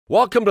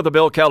Welcome to the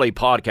Bill Kelly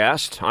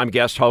Podcast. I'm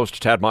guest host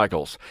Ted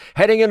Michaels.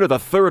 Heading into the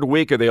third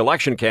week of the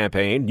election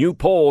campaign, new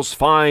polls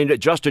find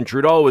Justin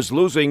Trudeau is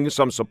losing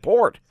some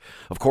support.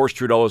 Of course,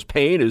 Trudeau's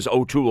pain is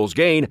O'Toole's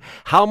gain.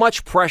 How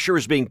much pressure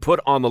is being put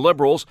on the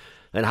Liberals,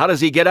 and how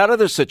does he get out of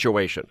this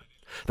situation?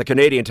 The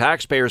Canadian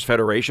Taxpayers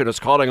Federation is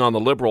calling on the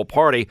Liberal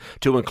Party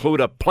to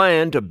include a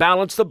plan to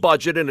balance the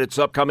budget in its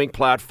upcoming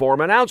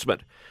platform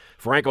announcement.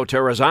 Franco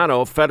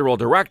Terrazzano, Federal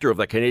Director of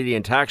the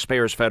Canadian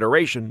Taxpayers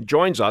Federation,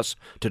 joins us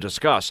to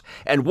discuss.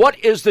 And what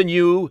is the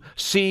new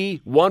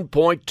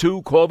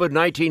C.1.2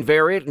 COVID-19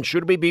 variant, and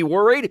should we be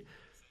worried?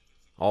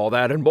 All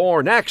that and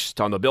more next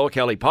on the Bill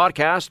Kelly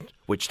Podcast,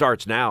 which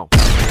starts now.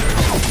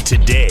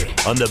 Today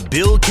on the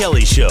Bill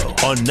Kelly Show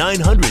on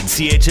 900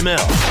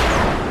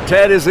 CHML.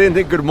 Ted is in.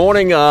 Good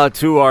morning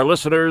to our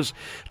listeners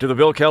to the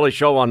Bill Kelly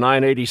Show on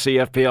 980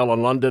 CFPL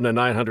in London and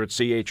 900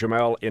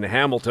 CHML in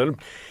Hamilton.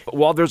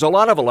 Well, there's a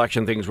lot of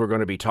election things we're going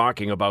to be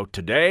talking about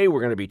today.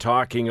 We're going to be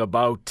talking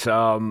about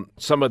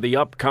some of the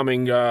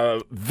upcoming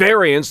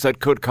variants that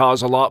could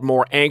cause a lot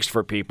more angst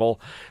for people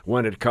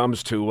when it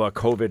comes to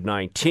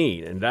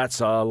COVID-19. And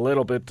that's a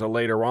little bit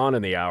later on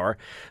in the hour.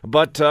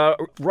 But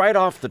right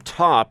off the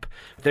top,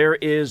 there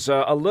is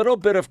a little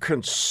bit of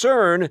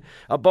concern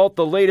about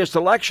the latest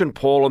election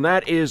poll, and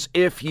that is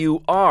if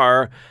you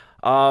are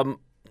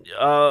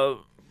a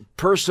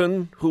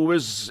person who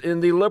is in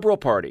the Liberal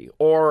Party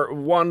or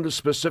one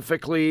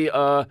specifically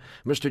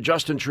Mr.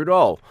 Justin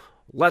Trudeau.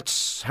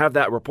 Let's have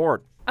that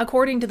report.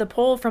 According to the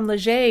poll from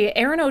Lichty,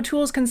 Erin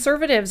O'Toole's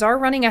Conservatives are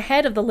running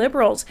ahead of the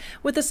Liberals,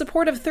 with the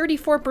support of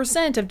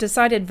 34% of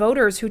decided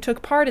voters who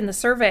took part in the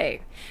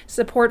survey.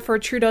 Support for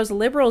Trudeau's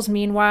Liberals,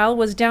 meanwhile,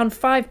 was down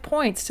 5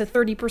 points to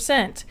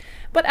 30%.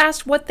 But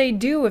asked what they'd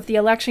do if the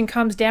election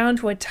comes down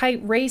to a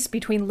tight race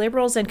between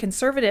Liberals and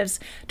Conservatives,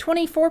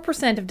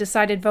 24% of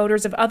decided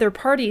voters of other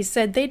parties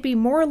said they'd be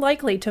more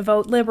likely to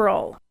vote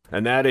Liberal.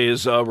 And that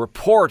is a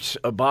report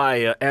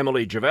by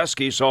Emily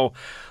Javesky. So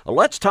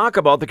let's talk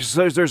about because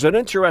there's an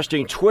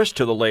interesting twist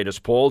to the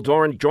latest poll.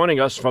 Joining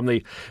us from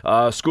the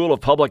School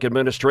of Public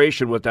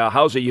Administration with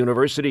Dalhousie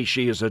University.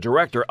 She is a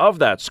director of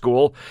that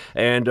school.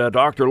 And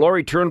Dr.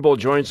 Laurie Turnbull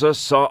joins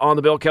us on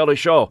the Bill Kelly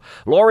Show.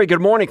 Laurie, good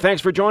morning.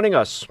 Thanks for joining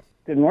us.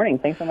 Good morning.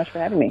 Thanks so much for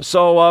having me.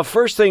 So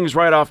first things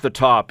right off the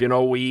top,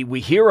 we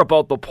hear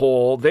about the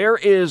poll. There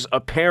is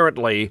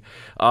apparently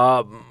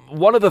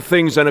one of the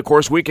things, and of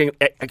course we can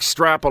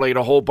extrapolate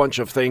a whole bunch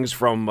of things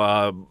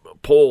from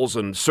polls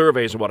and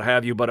surveys and what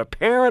have you, but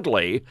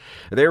apparently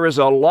there is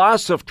a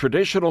loss of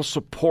traditional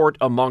support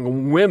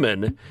among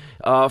women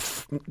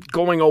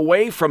going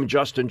away from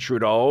Justin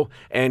Trudeau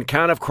and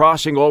kind of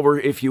crossing over,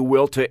 if you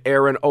will, to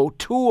Erin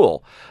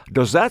O'Toole.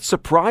 Does that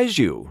surprise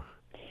you?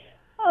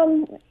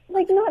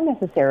 Not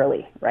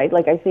necessarily, right?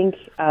 I think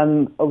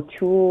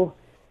O'Toole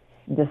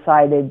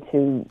decided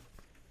to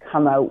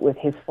come out with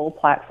his full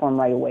platform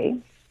right away.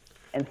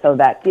 And so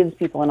that gives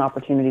people an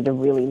opportunity to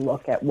really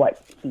look at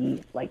what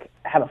he,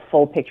 have a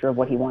full picture of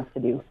what he wants to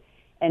do.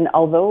 And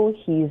although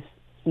he's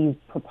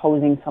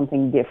proposing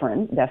something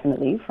different,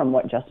 definitely, from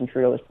what Justin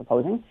Trudeau is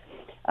proposing,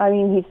 I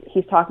mean,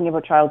 he's talking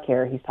about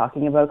childcare, he's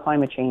talking about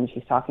climate change,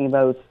 he's talking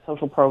about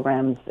social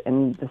programs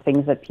and the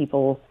things that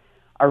people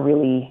are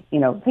really,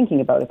 thinking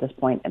about at this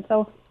point. And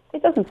so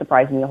it doesn't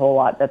surprise me a whole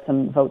lot that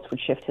some votes would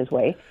shift his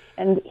way.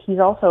 And he's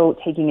also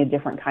taking a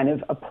different kind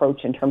of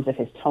approach in terms of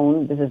his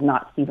tone. This is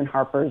not Stephen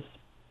Harper's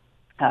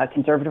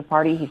Conservative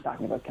Party. He's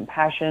talking about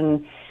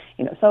compassion,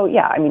 So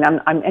yeah, I mean,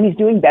 and he's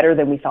doing better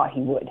than we thought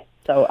he would.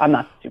 So I'm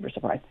not super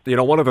surprised.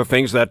 One of the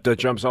things that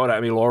jumps out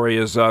at me, Laurie,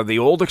 is the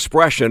old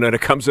expression, and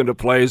it comes into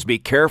play, is be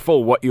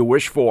careful what you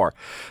wish for.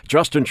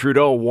 Justin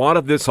Trudeau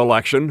wanted this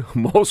election.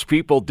 Most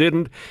people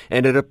didn't.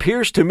 And it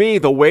appears to me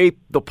the way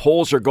the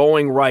polls are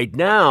going right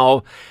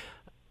now,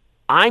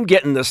 I'm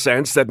getting the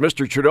sense that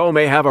Mr. Trudeau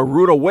may have a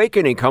rude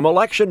awakening come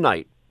election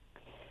night.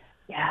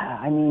 Yeah,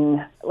 I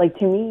mean,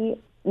 to me,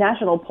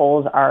 national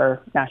polls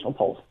are national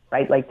polls.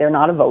 Right? They're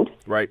not a vote.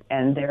 Right.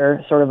 And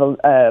they're sort of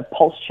a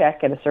pulse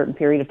check at a certain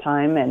period of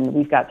time, and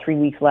we've got 3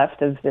 weeks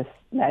left of this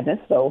madness,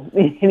 so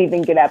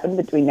anything could happen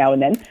between now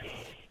and then.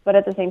 But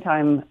at the same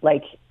time,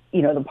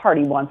 the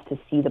party wants to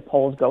see the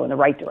polls go in the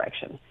right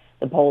direction.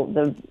 The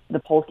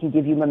polls can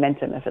give you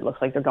momentum if it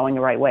looks like they're going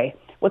the right way.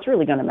 What's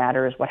really going to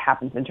matter is what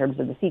happens in terms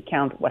of the seat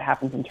count, what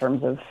happens in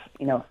terms of,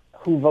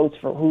 who votes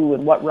for who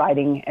and what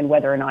riding, and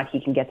whether or not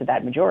he can get to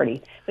that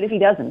majority. But if he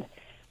doesn't,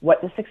 what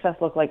does success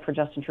look like for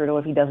Justin Trudeau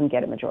if he doesn't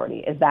get a majority?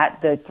 Is that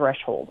the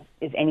threshold?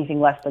 Is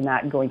anything less than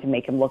that going to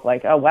make him look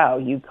like, oh, wow,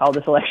 you called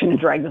this election and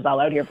dragged us all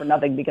out here for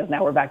nothing because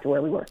now we're back to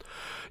where we were?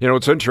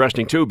 It's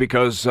interesting, too,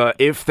 because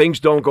if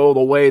things don't go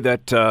the way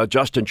that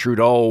Justin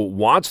Trudeau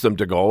wants them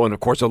to go, and, of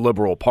course, the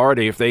Liberal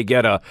Party, if they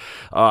get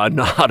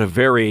not a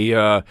very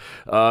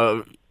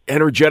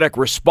energetic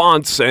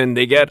response and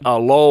they get a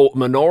low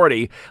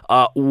minority,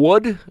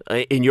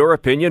 in your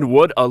opinion,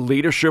 would a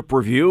leadership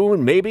review,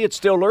 and maybe it's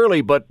still early,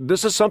 but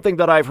this is something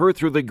that I've heard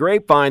through the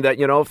grapevine that,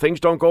 if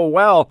things don't go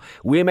well,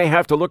 we may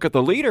have to look at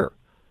the leader.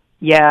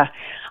 Yeah.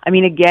 I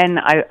mean, again,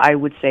 I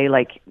would say,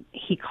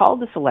 he called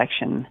this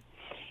election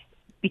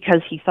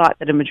because he thought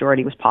that a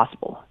majority was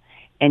possible.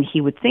 And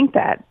he would think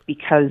that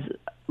because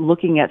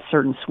looking at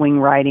certain swing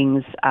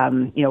ridings,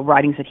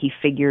 ridings that he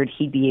figured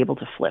he'd be able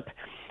to flip.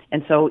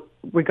 And so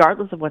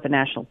regardless of what the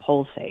national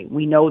polls say,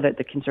 we know that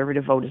the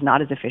Conservative vote is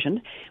not as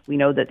efficient. We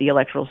know that the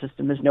electoral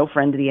system is no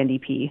friend to the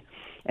NDP.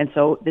 And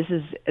so this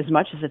is, as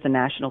much as it's a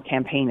national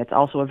campaign, it's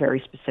also a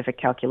very specific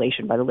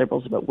calculation by the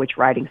Liberals about which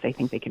ridings they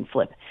think they can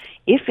flip.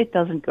 If it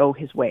doesn't go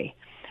his way,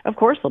 of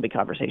course there'll be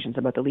conversations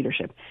about the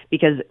leadership,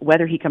 because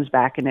whether he comes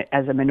back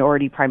as a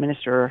minority prime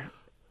minister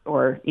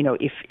or,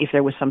 if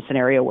there was some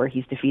scenario where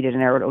he's defeated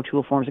and Erin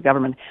O'Toole forms a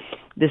government,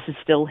 this is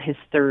still his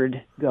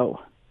third go.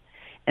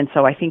 And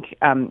so I think,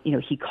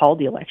 he called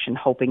the election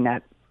hoping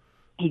that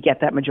he'd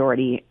get that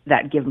majority,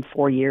 that give him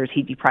 4 years,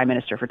 he'd be prime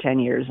minister for 10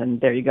 years,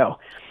 and there you go.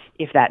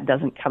 If that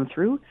doesn't come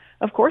through,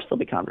 of course there'll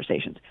be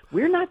conversations.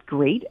 We're not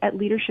great at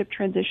leadership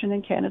transition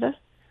in Canada.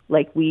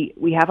 Like,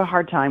 we have a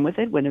hard time with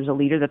it when there's a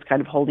leader that's kind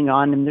of holding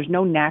on, and there's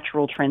no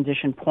natural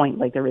transition point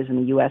like there is in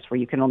the U.S. where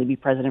you can only be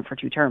president for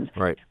 2 terms.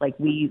 Right. Like,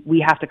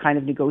 we have to kind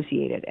of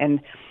negotiate it. And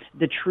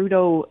the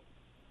Trudeau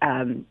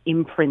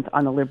imprint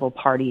on the Liberal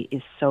Party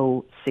is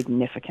so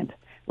significant.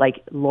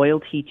 Like,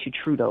 loyalty to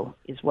Trudeau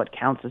is what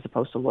counts as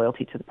opposed to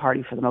loyalty to the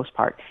party for the most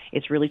part.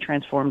 It's really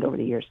transformed over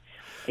the years.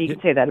 You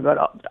can say that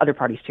about other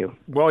parties too.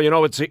 Well,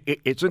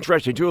 it's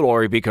interesting too,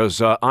 Laurie,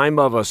 because I'm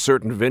of a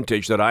certain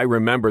vintage that I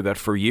remember that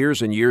for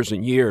years and years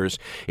and years,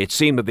 it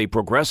seemed that the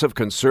Progressive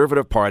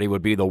Conservative Party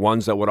would be the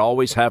ones that would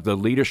always have the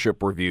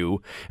leadership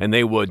review, and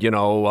they would,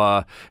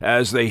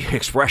 as the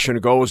expression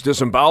goes,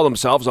 disembowel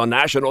themselves on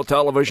national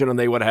television, and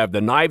they would have the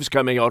knives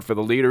coming out for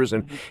the leaders,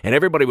 and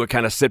everybody would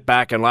kind of sit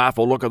back and laugh,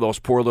 well, look at those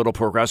poor little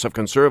progressive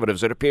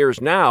conservatives. It appears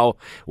now,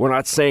 we're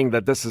not saying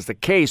that this is the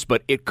case,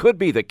 but it could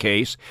be the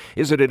case.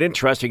 Isn't it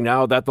interesting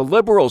now that the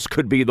Liberals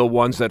could be the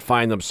ones that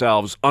find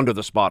themselves under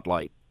the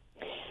spotlight?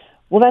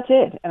 Well, that's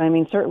it. And I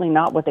mean, certainly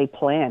not what they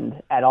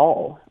planned at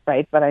all,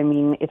 right? But I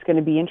mean, it's going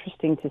to be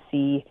interesting to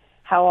see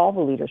how all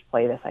the leaders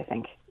play this, I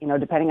think.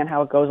 Depending on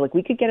how it goes, like,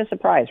 we could get a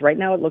surprise. Right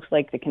now it looks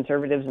like the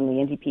Conservatives and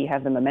the NDP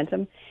have the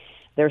momentum.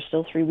 There's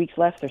still 3 weeks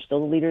left. There's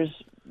still the leaders'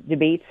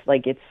 debates.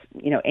 Like, it's,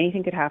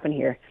 anything could happen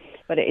here.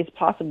 But it's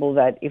possible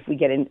that if we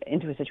get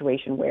into a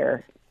situation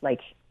where,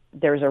 like,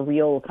 there's a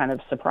real kind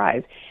of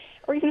surprise,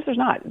 or even if there's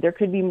not, there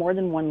could be more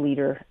than one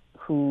leader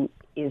who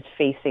is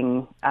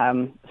facing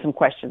some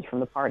questions from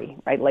the party,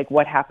 right? Like,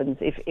 what happens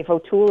if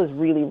O'Toole is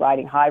really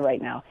riding high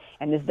right now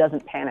and this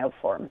doesn't pan out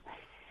for him?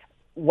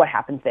 What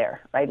happens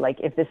there, right? Like,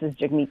 if this is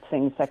Jagmeet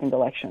Singh's second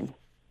election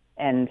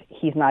and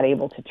he's not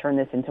able to turn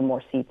this into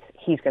more seats,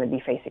 he's going to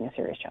be facing a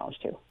serious challenge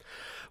too.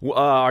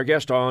 Our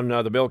guest on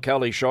the Bill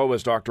Kelly Show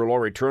is Dr.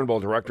 Laurie Turnbull,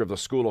 Director of the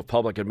School of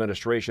Public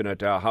Administration at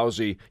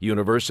Dalhousie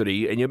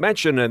University. And you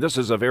mentioned, and this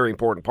is a very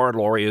important part,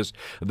 Laurie, is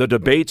the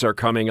debates are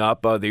coming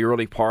up the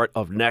early part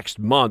of next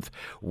month.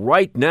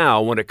 Right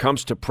now, when it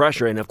comes to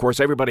pressure, and of course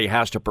everybody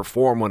has to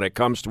perform when it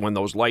comes to when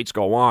those lights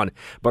go on,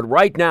 but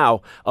right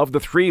now, of the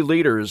 3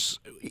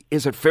 leaders,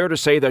 is it fair to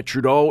say that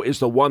Trudeau is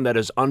the one that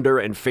is under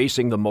and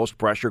facing the most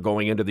pressure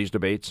going into these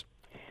debates?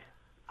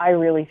 I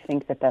really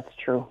think that that's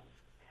true.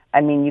 I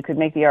mean, you could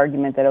make the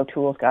argument that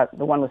O'Toole's got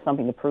the one with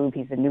something to prove.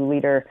 He's the new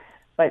leader.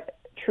 But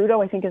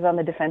Trudeau, I think, is on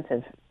the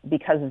defensive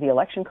because of the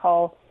election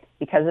call,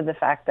 because of the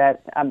fact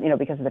that,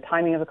 because of the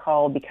timing of the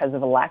call, because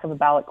of a lack of a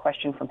ballot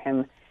question from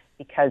him,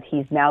 because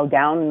he's now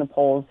down in the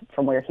polls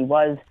from where he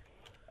was.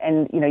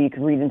 And, you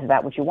could read into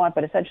that what you want.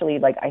 But essentially,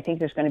 like, I think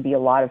there's going to be a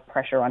lot of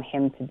pressure on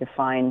him to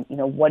define,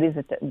 what is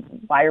it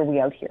why are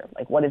we out here?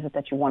 Like, what is it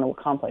that you want to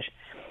accomplish?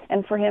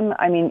 And for him,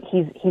 I mean,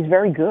 he's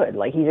very good.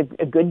 Like, he's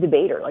a good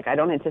debater. Like, I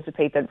don't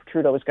anticipate that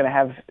Trudeau is going to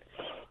have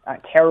a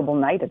terrible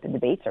night at the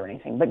debates or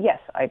anything. But yes,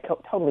 I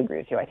totally agree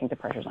with you. I think the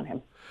pressure's on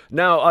him.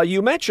 Now,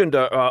 you mentioned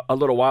a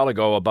little while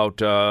ago about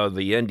the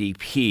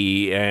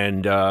NDP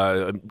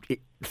and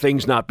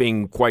things not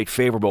being quite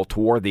favorable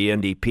toward the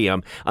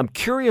NDP. I'm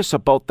curious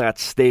about that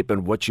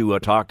statement, what you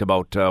talked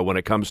about when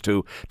it comes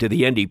to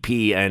the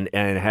NDP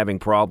and having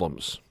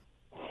problems.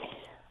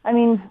 I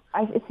mean,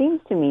 it seems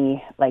to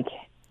me like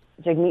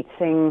Jagmeet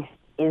Singh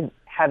is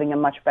having a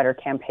much better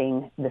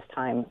campaign this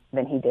time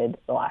than he did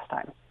the last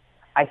time.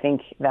 I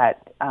think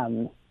that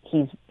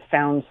he's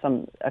found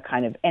a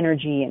kind of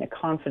energy and a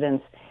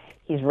confidence.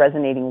 He's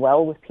resonating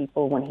well with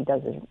people when he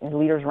does his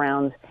leaders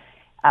rounds.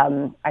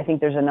 I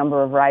think there's a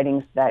number of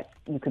ridings that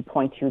you could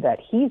point to that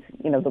the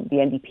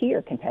NDP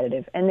are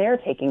competitive, and they're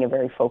taking a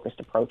very focused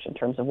approach in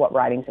terms of what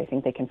ridings they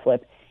think they can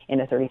flip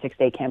in a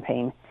 36-day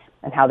campaign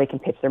and how they can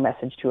pitch their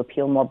message to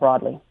appeal more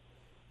broadly.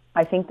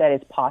 I think that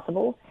it's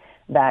possible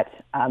that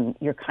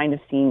you're kind of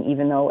seeing,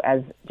 even though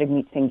as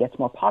Jagmeet Singh gets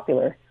more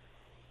popular,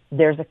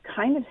 there's a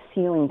kind of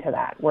ceiling to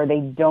that where they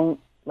don't,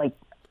 like,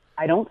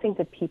 I don't think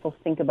that people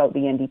think about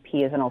the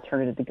NDP as an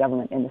alternative to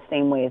government in the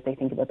same way as they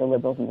think about the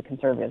Liberals and the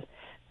Conservatives.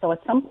 So at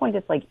some point,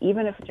 it's like,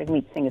 even if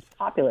Jagmeet Singh is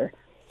popular,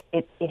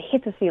 it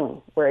hits a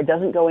ceiling where it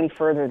doesn't go any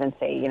further than,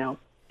 say,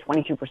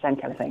 22%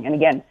 kind of thing. And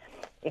again,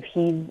 if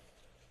he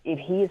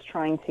is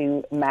trying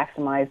to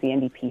maximize the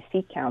NDP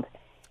seat count,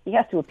 he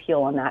has to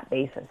appeal on that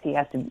basis. He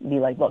has to be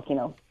like, look,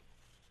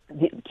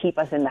 keep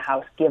us in the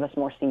House, give us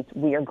more seats.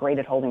 We are great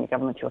at holding the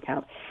government to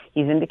account.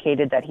 He's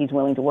indicated that he's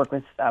willing to work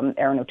with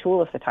Erin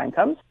O'Toole if the time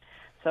comes.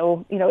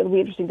 So, it'll be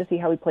interesting to see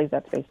how he plays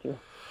that space too.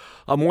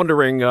 I'm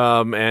wondering,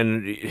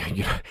 and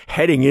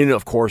heading in,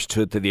 of course,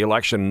 to the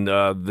election,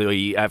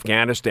 the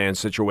Afghanistan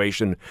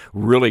situation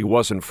really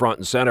wasn't front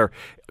and center.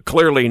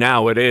 Clearly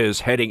now it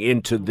is heading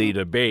into the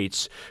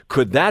debates.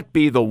 Could that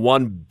be the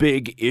one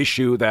big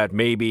issue that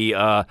maybe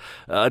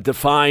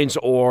defines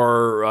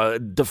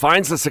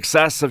the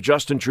success of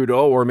Justin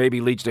Trudeau, or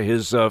maybe leads to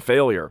his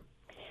failure?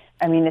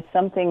 I mean, it's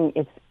something.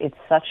 It's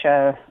such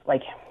a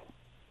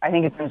I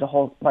think it brings a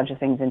whole bunch of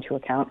things into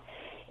account.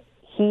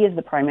 He is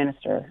the Prime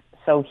Minister.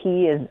 So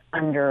he is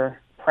under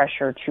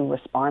pressure to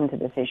respond to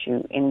this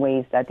issue in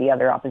ways that the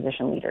other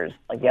opposition leaders,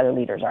 like the other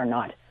leaders, are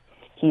not.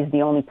 He's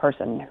the only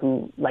person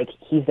who,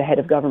 he's the head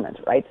of government,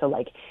 right? So,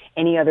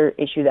 any other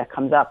issue that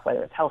comes up,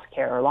 whether it's health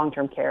care or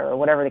long-term care or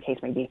whatever the case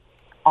may be,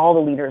 all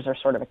the leaders are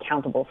sort of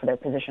accountable for their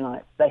position on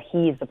it. But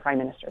he is the Prime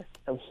Minister.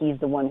 So he's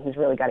the one who's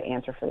really got to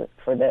answer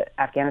for the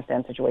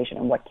Afghanistan situation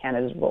and what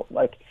Canada's role,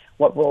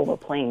 what role we're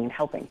playing in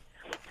helping.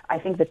 I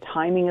think the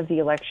timing of the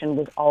election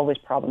was always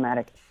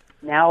problematic.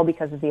 Now,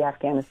 because of the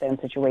Afghanistan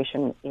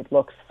situation, it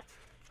looks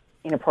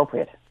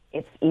inappropriate.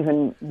 It's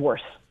even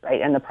worse,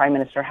 right? And the Prime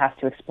Minister has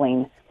to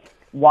explain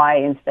why,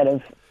 instead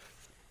of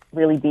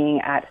really being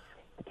at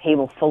the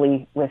table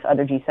fully with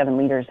other G7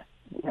 leaders,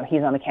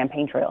 he's on the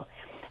campaign trail.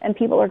 And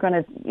people are going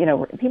to,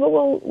 people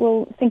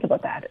will think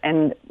about that.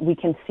 And we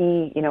can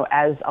see,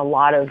 as a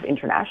lot of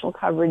international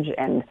coverage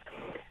and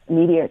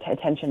media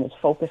attention is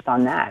focused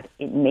on that,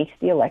 it makes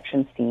the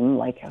election seem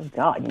like, oh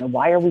God,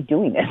 why are we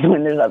doing this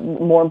when there's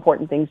more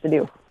important things to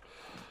do?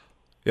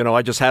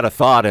 I just had a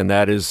thought, and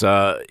that is,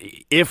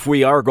 if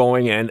we are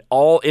going, and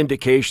all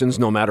indications,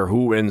 no matter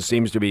who wins,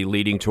 seems to be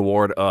leading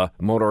toward a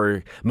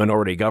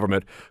minority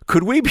government,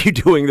 could we be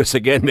doing this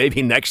again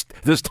maybe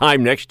this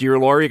time next year,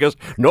 Laurie? Because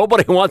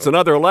nobody wants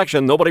another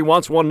election. Nobody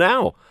wants one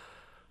now.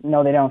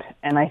 No, they don't.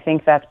 And I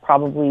think that's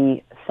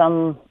probably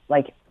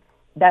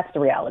that's the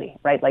reality,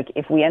 right?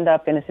 If we end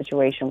up in a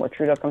situation where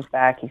Trudeau comes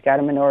back, he's got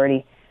a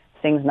minority,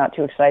 Singh's not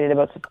too excited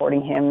about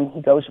supporting him,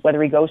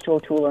 whether he goes to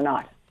O'Toole or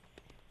not.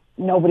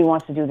 Nobody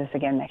wants to do this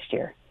again next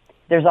year.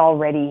 There's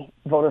already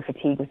voter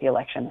fatigue with the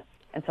election.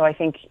 And so I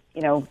think,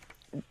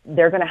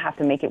 they're going to have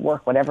to make it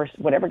work. Whatever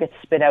gets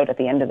spit out at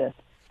the end of this,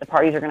 the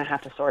parties are going to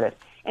have to sort it.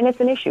 And it's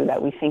an issue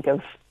that we think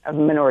of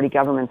minority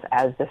governments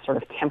as this sort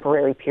of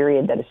temporary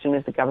period that as soon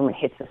as the government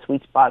hits the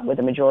sweet spot with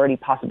a majority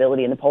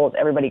possibility in the polls,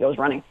 everybody goes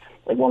running.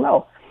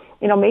 No.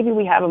 Maybe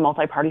we have a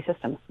multi-party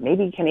system.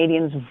 Maybe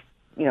Canadians,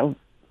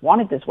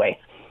 want it this way.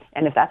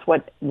 And if that's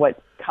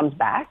what comes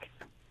back,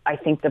 I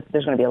think that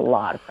there's going to be a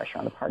lot of pressure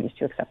on the parties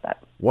to accept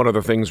that. One of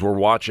the things we're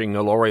watching,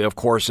 Laurie, of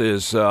course,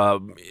 is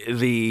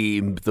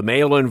the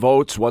mail-in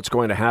votes, what's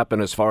going to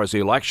happen as far as the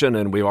election.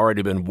 And we've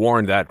already been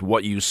warned that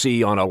what you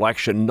see on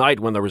election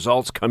night when the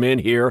results come in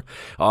here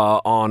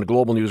on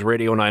Global News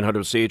Radio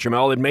 900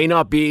 CHML, it may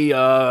not be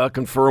a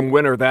confirmed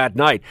winner that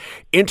night.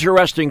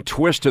 Interesting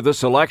twist to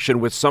this election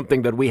with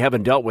something that we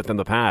haven't dealt with in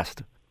the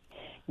past.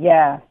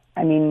 Yeah,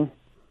 I mean,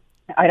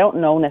 I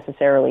don't know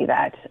necessarily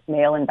that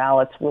mail-in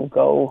ballots will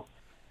go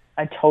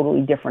a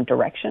totally different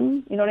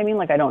direction. You know what I mean?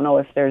 I don't know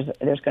if there's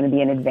going to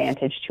be an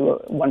advantage to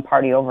one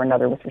party over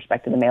another with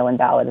respect to the mail-in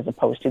ballot as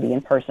opposed to the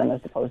in-person, as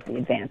opposed to the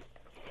advanced.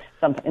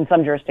 In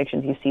some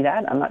jurisdictions you see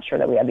that. I'm not sure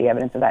that we have the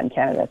evidence of that in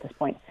Canada at this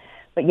point.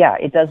 But yeah,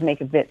 it does make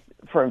a bit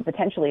for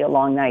potentially a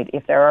long night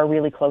if there are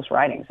really close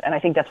ridings. And I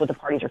think that's what the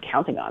parties are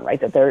counting on,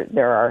 right? That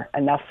there are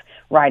enough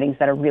ridings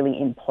that are really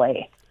in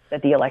play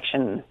that the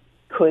election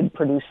could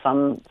produce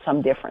some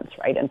difference,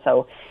 right? And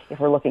so if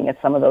we're looking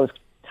at some of those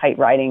tight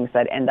ridings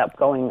that end up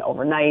going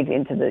overnight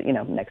into the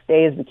next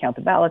day as we count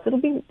the ballots, it'll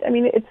be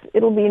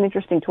an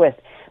interesting twist.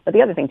 But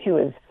the other thing too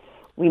is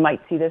we might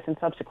see this in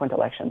subsequent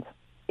elections.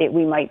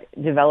 We might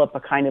develop a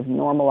kind of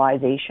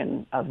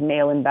normalization of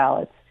mail-in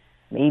ballots,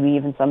 maybe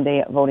even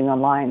someday voting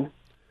online,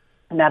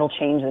 and that'll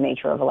change the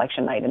nature of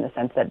election night in the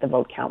sense that the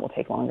vote count will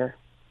take longer.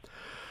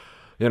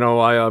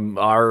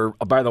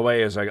 By the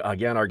way, is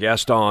again our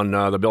guest on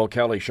the Bill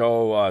Kelly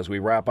Show as we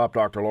wrap up,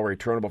 Dr. Laurie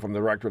Turnbull, from the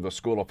Director of the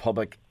School of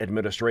Public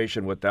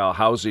Administration with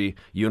Dalhousie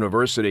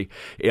University.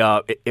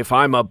 If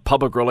I'm a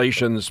public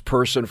relations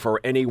person for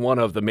any one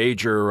of the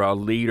major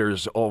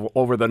leaders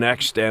over the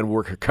next, and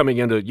we're coming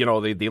into,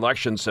 the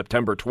election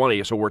September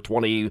 20th, so we're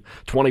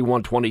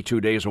 22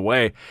 days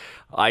away.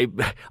 I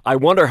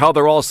wonder how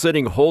they're all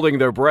sitting, holding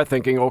their breath,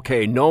 thinking,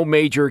 okay, no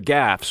major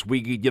gaffes.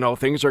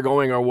 Things are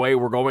going our way.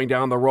 We're going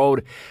down the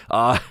road.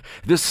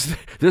 This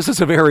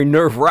is a very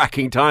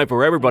nerve-wracking time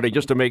for everybody,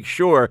 just to make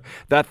sure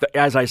that,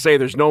 as I say,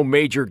 there's no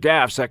major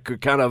gaffes that could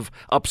kind of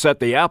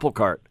upset the apple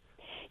cart.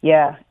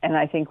 Yeah, and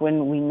I think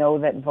when we know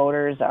that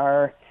voters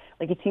are,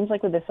 it seems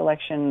like with this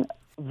election,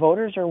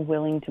 voters are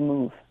willing to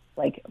move.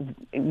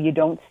 You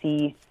don't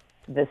see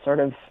this sort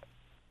of,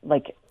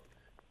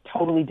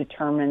 totally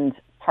determined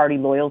party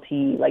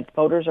loyalty.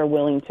 Voters are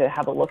willing to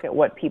have a look at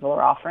what people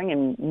are offering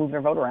and move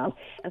their vote around.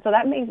 And so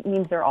that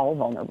means they're all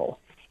vulnerable.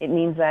 It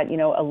means that,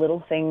 a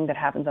little thing that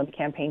happens on the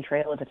campaign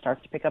trail, if it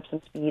starts to pick up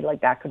some speed,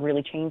 like that could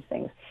really change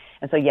things.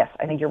 And so, yes,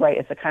 I think you're right.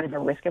 It's a kind of a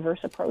risk-averse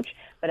approach,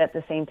 but at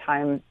the same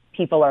time,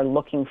 people are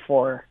looking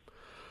for,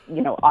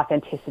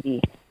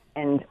 authenticity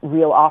and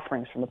real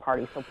offerings from the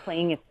party. So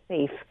playing it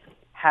safe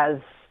has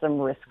some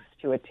risks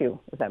to it too.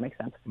 Does that make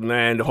sense?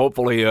 And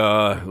hopefully,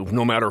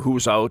 no matter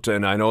who's out,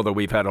 and I know that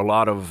we've had a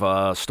lot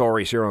of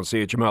stories here on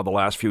CHML the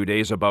last few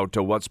days about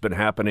what's been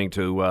happening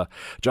to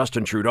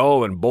Justin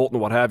Trudeau and Bolton,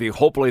 what have you.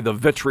 Hopefully the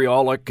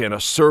vitriolic and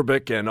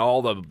acerbic and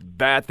all the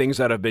bad things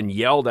that have been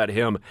yelled at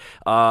him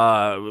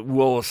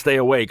will stay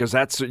away, because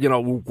that's,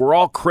 we're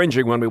all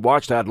cringing when we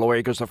watch that, Laurie,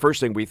 because the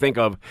first thing we think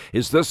of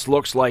is this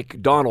looks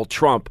like Donald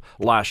Trump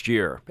last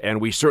year,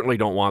 and we certainly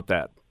don't want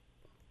that.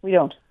 We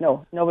don't.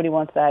 No, nobody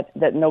wants that.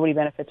 That nobody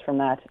benefits from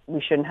that.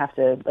 We shouldn't have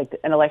to,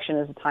 an election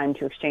is a time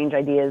to exchange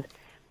ideas.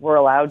 We're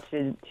allowed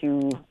to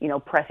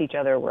press each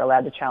other. We're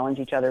allowed to challenge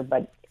each other,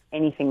 but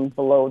anything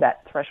below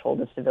that threshold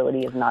of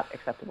civility is not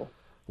acceptable.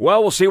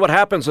 Well, we'll see what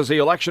happens as the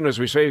election, as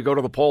we say, go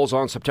to the polls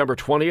on September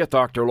 20th.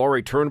 Dr.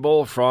 Laurie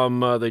Turnbull from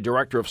the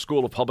Director of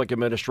School of Public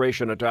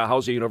Administration at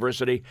Dalhousie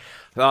University.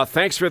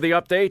 Thanks for the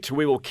update.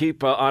 We will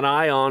keep an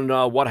eye on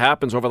what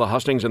happens over the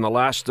hustings in the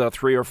last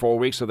 3 or 4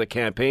 weeks of the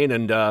campaign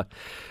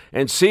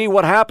and see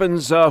what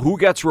happens, who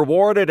gets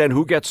rewarded and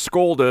who gets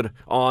scolded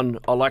on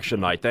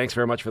election night. Thanks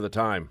very much for the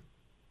time.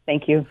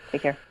 Thank you.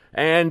 Take care.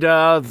 And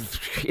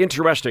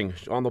interesting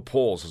on the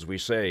polls, as we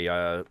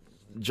say,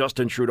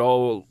 Justin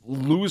Trudeau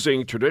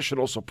losing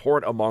traditional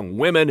support among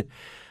women.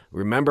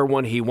 Remember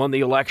when he won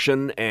the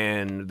election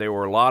and there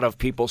were a lot of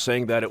people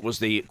saying that it was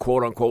the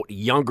quote-unquote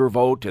younger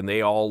vote and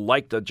they all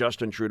liked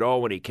Justin Trudeau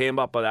when he came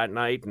up that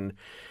night, and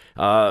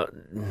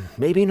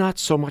maybe not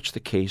so much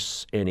the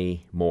case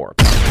anymore.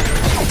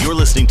 You're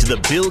listening to the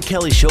Bill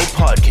Kelly Show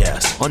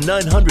podcast on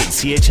 900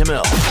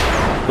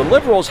 CHML. The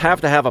Liberals have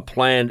to have a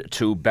plan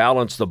to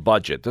balance the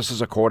budget. This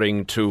is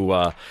according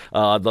to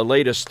the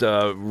latest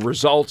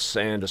results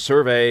and a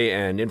survey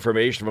and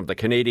information from the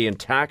Canadian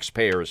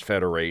Taxpayers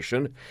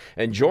Federation.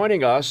 And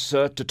joining us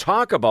to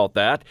talk about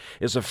that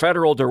is a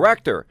federal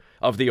director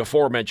of the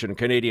aforementioned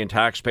Canadian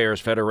Taxpayers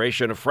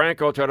Federation,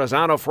 Franco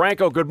Terrazzano.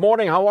 Franco, good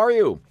morning. How are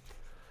you?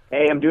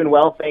 Hey, I'm doing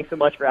well. Thanks so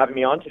much for having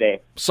me on today.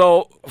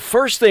 So,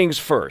 first things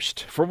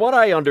first, from what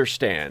I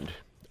understand,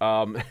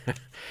 and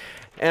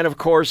of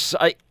course,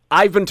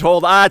 I've been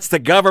told, it's the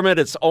government,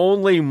 it's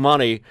only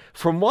money.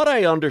 From what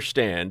I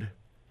understand,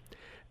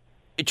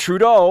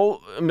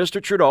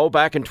 Mr. Trudeau,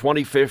 back in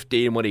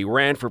 2015, when he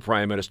ran for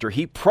Prime Minister,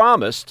 he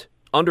promised,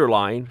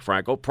 underline,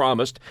 Franco,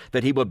 promised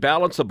that he would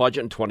balance the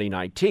budget in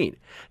 2019.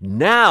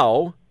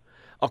 Now,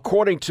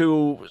 according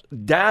to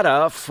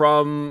data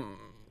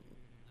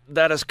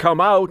that has come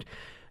out,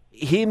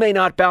 he may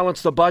not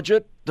balance the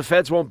budget. The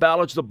feds won't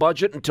balance the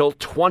budget until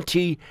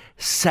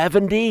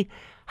 2070.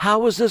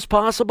 How is this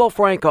possible,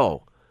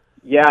 Franco?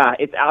 Yeah,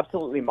 it's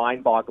absolutely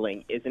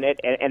mind-boggling, isn't it?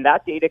 And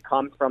that data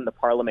comes from the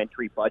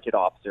Parliamentary Budget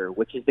Officer,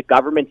 which is the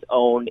government's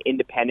own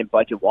independent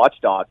budget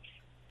watchdog.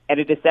 And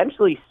it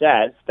essentially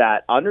says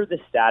that under the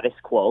status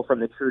quo from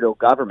the Trudeau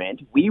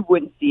government, we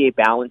wouldn't see a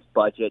balanced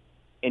budget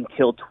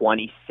until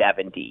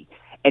 2070.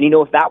 And,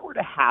 if that were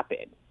to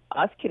happen,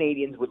 us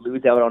Canadians would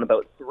lose out on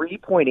about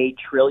 $3.8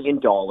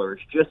 trillion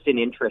just in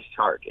interest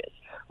charges,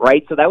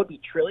 right? So that would be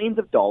trillions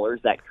of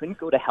dollars that couldn't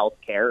go to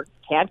healthcare,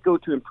 can't go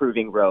to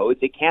improving roads,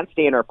 it can't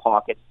stay in our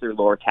pockets through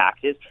lower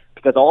taxes,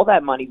 because all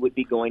that money would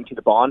be going to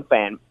the bond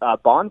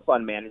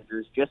fund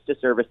managers just to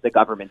service the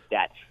government's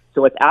debt.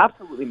 So it's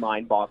absolutely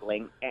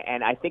mind-boggling,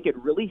 and I think it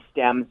really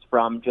stems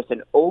from just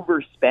an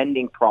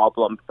overspending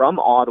problem from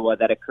Ottawa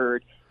that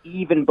occurred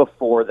even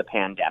before the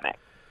pandemic.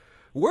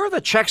 Where are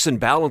the checks and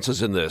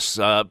balances in this?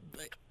 I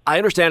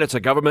understand it's a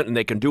government and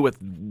they can do with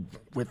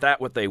that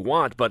what they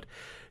want, but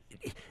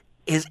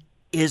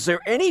is there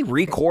any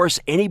recourse,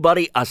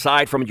 anybody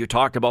aside from you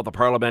talked about the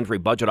Parliamentary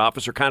Budget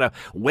Officer kind of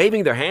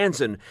waving their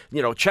hands and,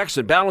 checks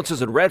and balances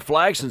and red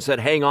flags and said,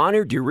 hang on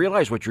here, do you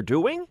realize what you're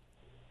doing?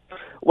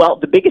 Well,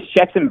 the biggest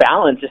checks and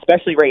balance,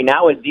 especially right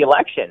now, is the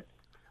election.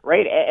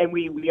 Right, and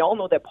we all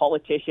know that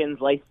politicians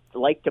like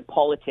to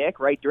politic,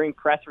 right? During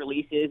press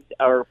releases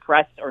or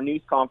press or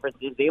news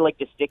conferences, they like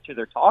to stick to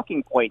their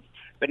talking points.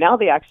 But now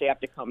they actually have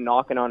to come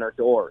knocking on our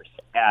doors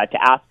to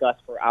ask us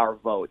for our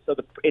vote. So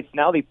it's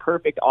now the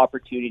perfect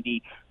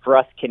opportunity for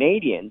us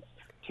Canadians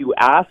to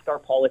ask our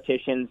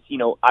politicians,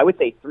 I would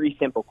say 3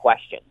 simple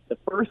questions. The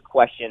first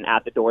question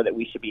at the door that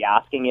we should be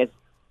asking is,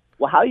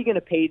 well, how are you going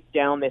to pay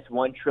down this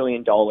 $1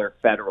 trillion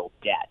federal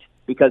debt?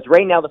 Because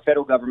right now the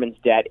federal government's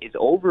debt is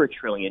over $1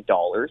 trillion,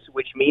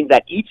 which means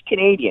that each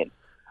Canadian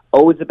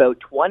owes about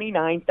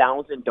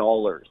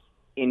 $29,000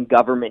 in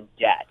government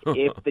debt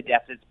if the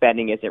deficit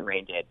spending isn't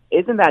reined in.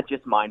 Isn't that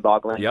just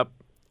mind-boggling? Yep.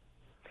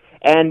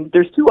 And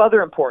there's 2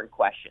 other important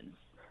questions.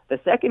 The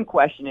second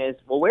question is,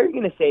 well, where are you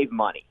going to save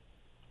money?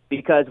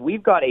 Because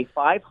we've got a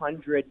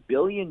 $500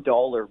 billion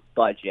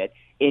budget.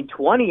 In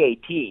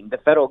 2018, the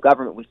federal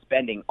government was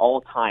spending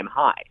all-time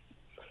highs.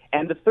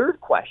 And the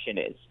third question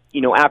is,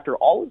 after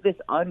all of this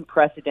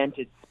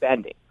unprecedented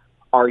spending,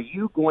 Are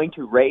you going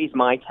to raise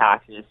my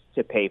taxes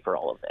to pay for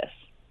all of this?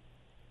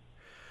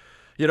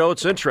 You know,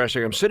 it's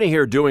interesting. I'm sitting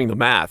here doing the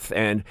math,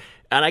 and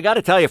I got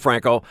to tell you,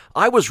 Franco,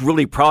 I was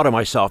really proud of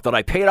myself that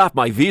I paid off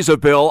my Visa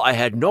bill. I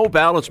had no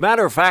balance.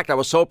 Matter of fact, I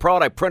was so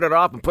proud I printed it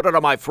off and put it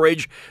on my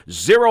fridge.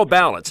 Zero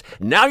balance.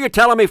 Now you're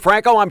telling me,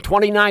 Franco, I'm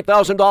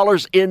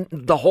 $29,000 in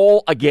the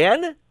hole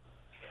again?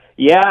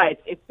 Yeah,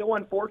 it's so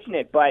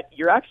unfortunate, but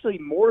you're actually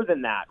more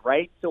than that,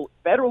 right? So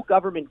federal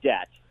government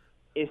debt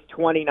is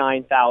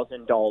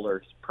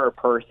 $29,000 per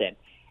person.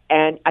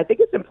 And I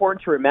think it's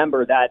important to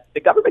remember that the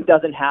government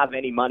doesn't have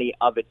any money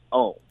of its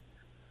own.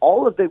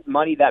 All of the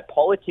money that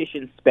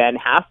politicians spend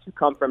has to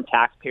come from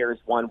taxpayers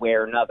one way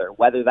or another,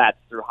 whether that's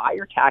through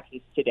higher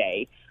taxes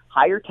today,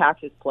 higher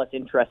taxes plus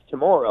interest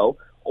tomorrow,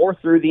 or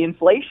through the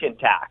inflation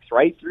tax,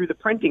 right, through the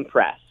printing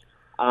press,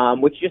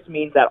 which just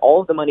means that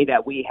all of the money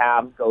that we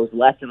have goes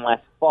less and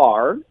less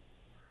far.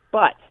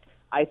 But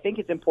I think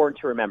it's important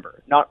to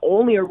remember, not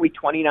only are we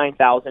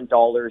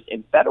 $29,000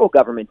 in federal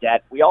government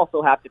debt, we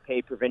also have to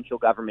pay provincial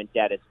government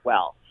debt as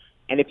well.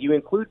 And if you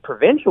include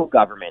provincial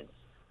governments,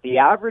 the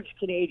average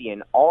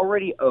Canadian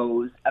already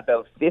owes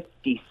about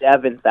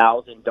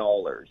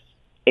 $57,000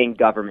 in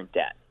government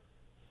debt.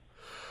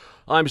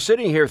 I'm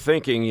sitting here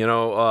thinking,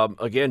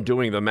 again,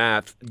 doing the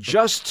math,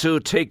 just to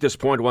take this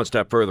point one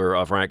step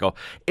further, Franco,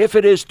 if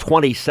it is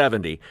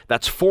 2070,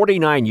 that's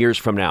 49 years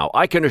from now.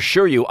 I can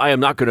assure you I am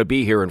not going to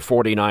be here in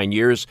 49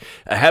 years.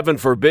 Heaven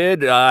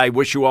forbid. I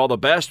wish you all the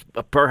best.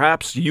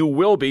 Perhaps you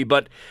will be,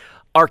 but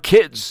our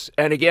kids,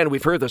 and again,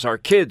 we've heard this, our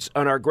kids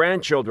and our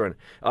grandchildren,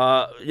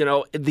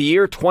 the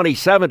year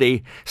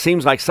 2070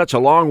 seems like such a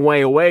long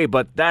way away,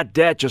 but that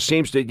debt just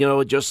seems to,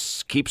 it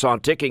just keeps on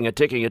ticking and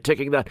ticking and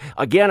ticking. That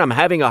again, I'm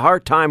having a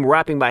hard time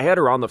wrapping my head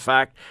around the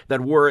fact that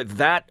we're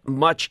that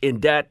much in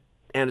debt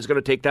and it's going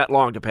to take that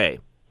long to pay.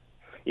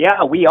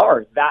 Yeah, we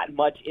are that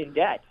much in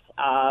debt.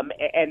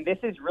 And this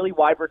is really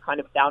why we're kind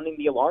of sounding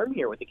the alarm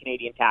here with the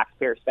Canadian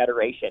Taxpayers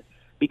Federation.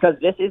 Because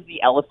this is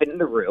the elephant in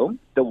the room,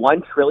 the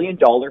 $1 trillion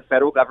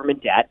federal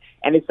government debt,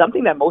 and it's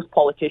something that most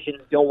politicians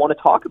don't want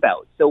to talk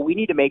about. So we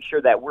need to make sure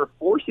that we're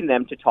forcing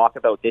them to talk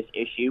about this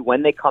issue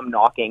when they come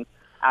knocking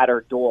at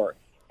our door.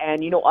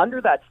 And, under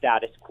that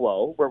status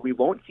quo, where we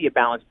won't see a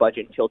balanced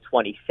budget until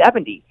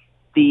 2070,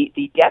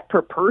 the debt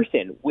per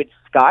person would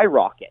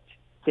skyrocket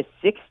to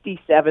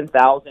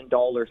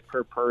 $67,000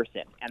 per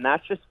person, and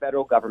that's just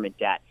federal government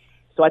debt.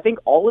 So I think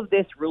all of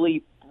this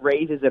really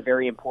raises a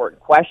very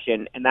important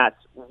question, and that's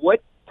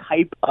what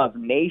type of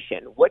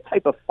nation, what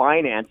type of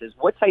finances,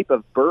 what type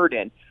of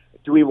burden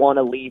do we want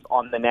to leave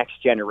on the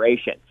next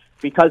generation?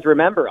 Because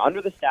remember,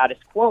 under the status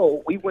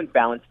quo, we wouldn't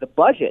balance the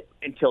budget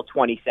until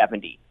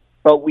 2070,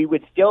 but we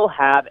would still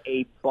have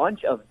a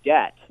bunch of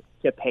debt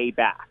to pay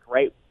back,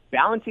 right?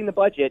 Balancing the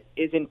budget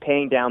isn't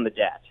paying down the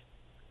debt.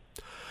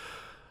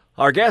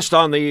 Our guest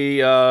on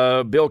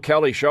the Bill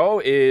Kelly Show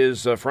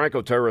is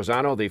Franco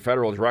Terrazzano, the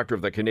Federal Director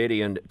of the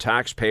Canadian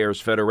Taxpayers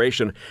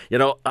Federation.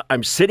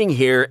 I'm sitting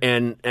here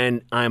and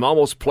I'm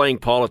almost playing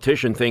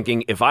politician,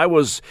 thinking if I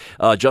was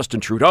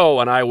Justin Trudeau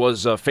and I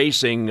was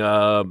facing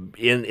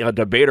in a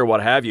debate or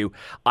what have you,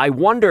 I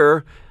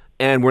wonder,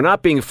 and we're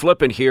not being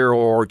flippant here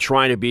or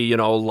trying to be,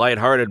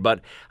 lighthearted,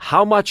 but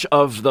how much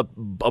of the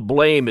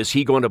blame is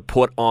he going to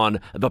put on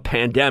the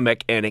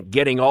pandemic and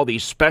getting all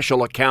these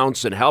special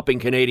accounts and helping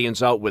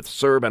Canadians out with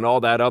CERB and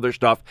all that other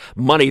stuff,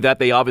 money that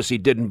they obviously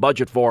didn't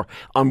budget for?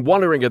 I'm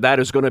wondering if that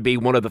is going to be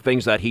one of the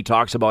things that he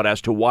talks about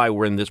as to why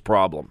we're in this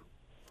problem.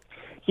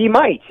 He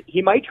might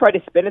try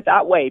to spin it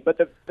that way, but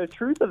the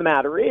truth of the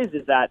matter is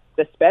that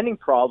the spending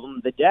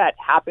problem, the debt,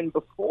 happened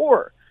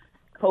before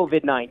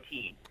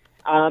COVID-19.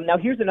 Now,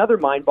 here's another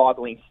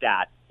mind-boggling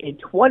stat. In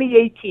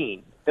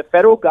 2018, the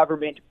federal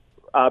government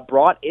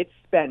brought its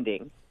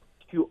spending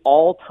to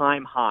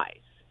all-time highs,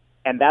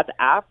 and that's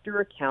after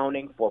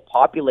accounting for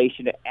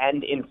population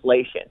and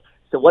inflation.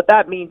 So what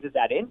that means is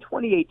that in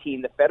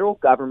 2018, the federal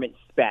government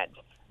spent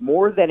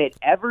more than it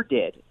ever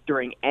did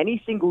during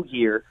any single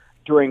year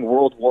during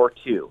World War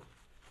II,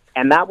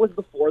 and that was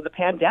before the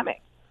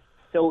pandemic.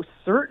 So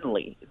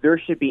certainly, there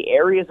should be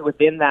areas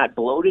within that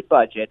bloated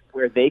budget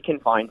where they can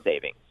find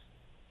savings.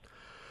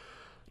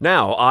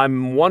 Now,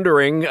 I'm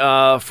wondering,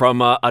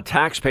 from a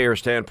taxpayer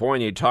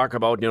standpoint, you talk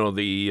about,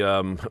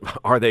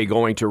 are they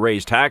going to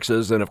raise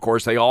taxes? And, of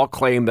course, they all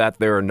claim that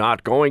they're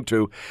not going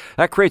to.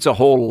 That creates a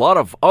whole lot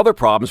of other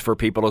problems for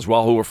people as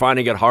well who are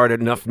finding it hard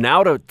enough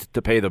now to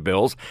pay the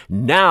bills.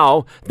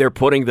 Now they're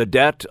putting the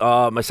debt,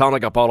 I sound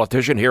like a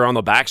politician here, on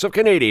the backs of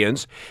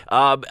Canadians.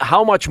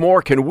 How much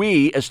more can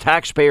we as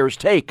taxpayers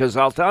take? Because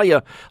I'll tell you,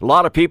 a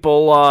lot of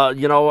people,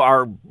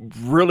 are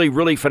really,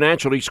 really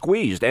financially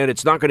squeezed, and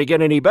it's not going to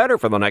get any better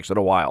for the next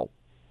little while.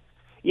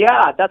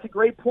 Yeah, that's a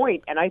great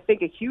point. And I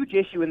think a huge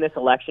issue in this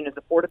election is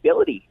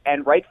affordability,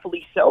 and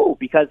rightfully so,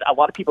 because a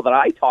lot of people that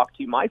I talk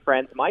to, my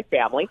friends, my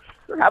family,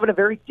 they're having a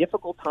very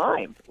difficult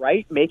time,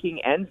 right?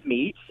 Making ends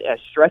meet,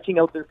 stretching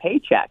out their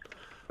paychecks.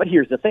 But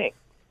here's the thing.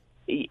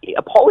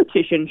 a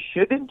politician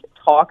shouldn't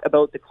talk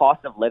about the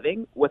cost of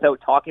living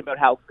without talking about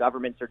how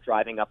governments are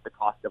driving up the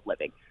cost of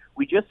living.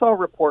 We just saw a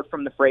report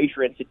from the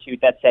Fraser Institute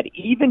that said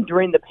even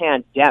during the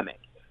pandemic,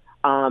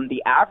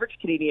 the average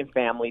Canadian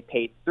family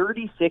paid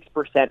 36%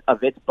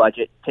 of its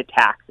budget to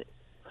taxes,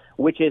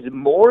 which is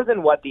more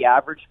than what the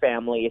average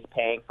family is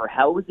paying for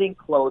housing,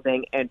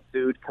 clothing, and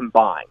food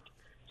combined.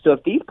 So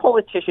if these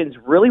politicians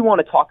really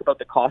want to talk about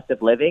the cost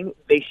of living,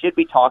 they should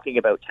be talking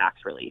about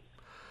tax relief.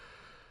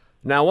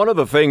 Now, one of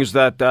the things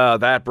that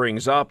that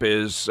brings up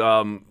is,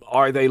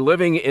 are they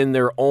living in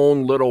their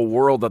own little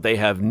world that they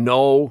have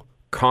no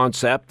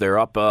concept? They're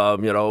up,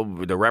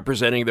 they're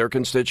representing their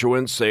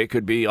constituents. They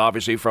could be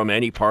obviously from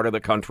any part of the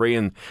country,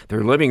 and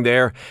they're living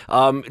there.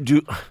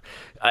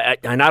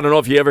 And I don't know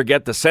if you ever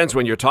get the sense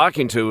when you're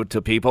talking to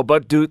people,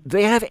 but do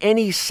they have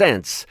any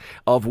sense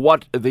of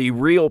what the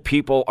real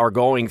people are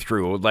going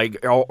through?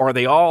 Like, are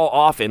they all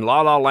off in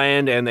la la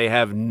land and they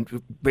have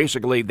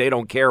basically they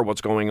don't care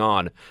what's going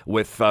on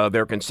with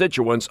their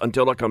constituents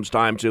until it comes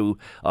time to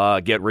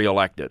get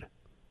reelected?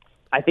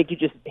 I think you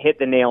just hit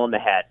the nail on the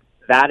head.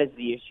 That is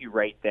the issue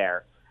right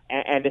there.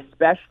 And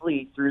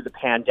especially through the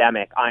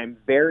pandemic, I'm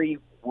very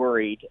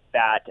worried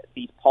that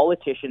these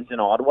politicians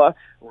in Ottawa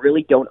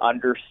really don't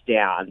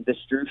understand the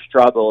true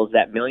struggles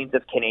that millions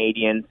of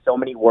Canadians, so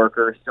many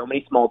workers, so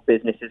many small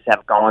businesses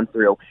have gone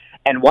through.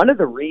 And one of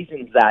the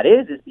reasons that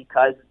is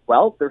because,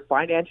 well, they're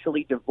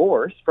financially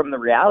divorced from the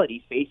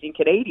realities facing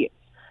Canadians,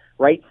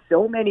 right?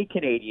 So many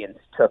Canadians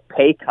took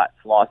pay cuts,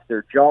 lost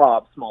their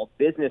jobs, small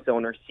business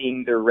owners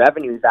seeing their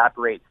revenue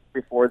evaporate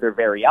before their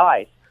very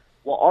eyes.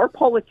 Well, our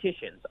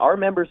politicians, our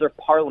members of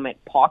parliament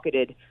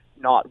pocketed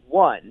not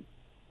one,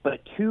 but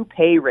 2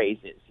 pay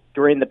raises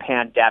during the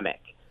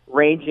pandemic,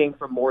 ranging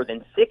from more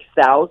than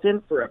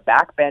 $6,000 for a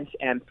backbench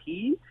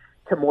MP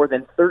to more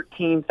than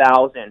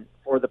 $13,000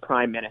 for the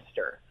Prime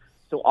Minister.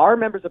 So our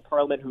members of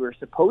Parliament who are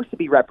supposed to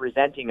be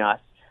representing us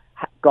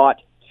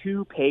got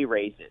 2 pay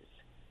raises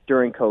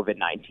during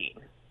COVID-19.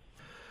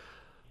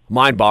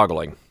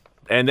 Mind-boggling.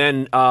 And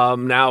then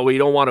now we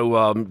don't want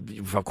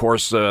to, of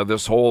course,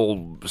 this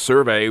whole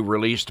survey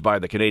released by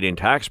the Canadian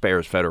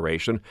Taxpayers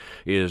Federation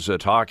is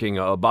talking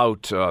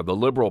about the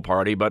Liberal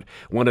Party. But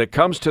when it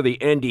comes to the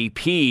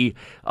NDP,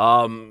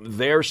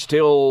 they're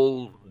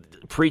still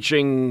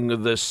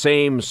preaching the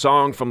same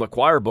song from the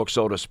choir book,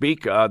 so to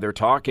speak. They're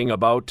talking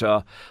about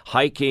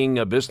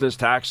hiking business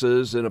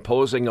taxes and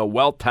imposing a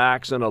wealth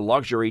tax and a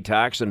luxury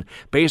tax and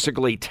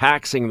basically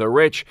taxing the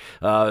rich.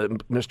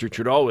 Mr.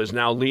 Trudeau is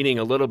now leaning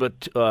a little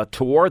bit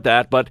toward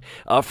that. But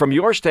from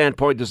your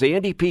standpoint, does the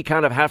NDP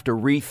kind of have to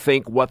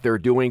rethink what they're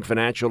doing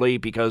financially?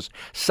 Because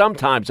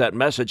sometimes that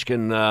message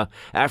can,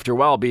 after a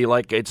while, be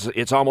like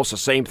it's almost the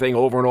same thing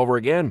over and over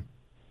again.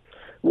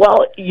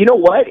 Well, you know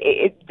what?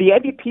 The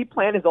NDP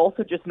plan is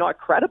also just not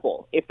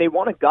credible. If they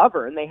want to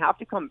govern, they have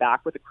to come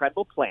back with a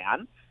credible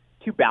plan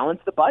to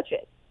balance the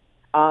budget.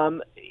 The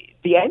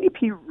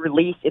NDP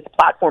released its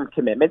platform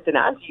commitments, and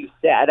as you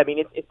said, I mean,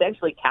 it's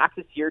essentially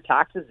taxes here,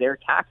 taxes there,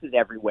 taxes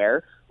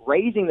everywhere,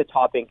 raising the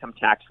top income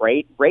tax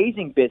rate,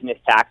 raising business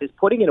taxes,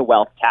 putting in a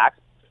wealth tax,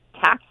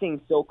 taxing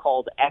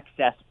so-called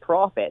excess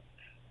profits.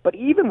 But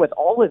even with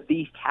all of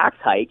these tax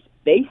hikes,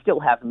 they still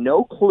have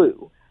no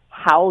clue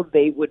how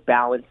they would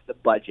balance the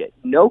budget.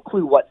 No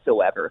clue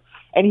whatsoever.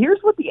 And here's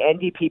what the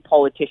NDP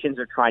politicians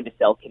are trying to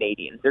sell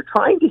Canadians. They're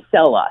trying to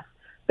sell us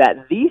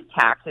that these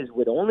taxes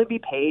would only be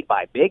paid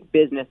by big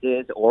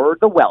businesses or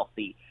the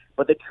wealthy.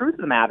 But the truth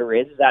of the matter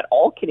is that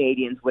all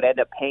Canadians would end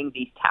up paying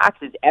these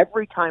taxes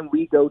every time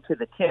we go to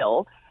the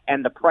till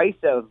and the price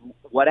of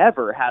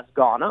whatever has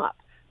gone up.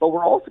 But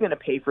we're also going to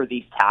pay for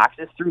these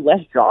taxes through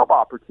less job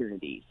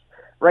opportunities,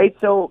 right?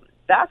 So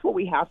that's what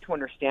we have to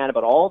understand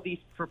about all these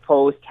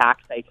proposed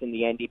tax hikes in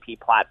the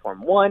NDP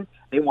platform. One,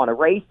 they want to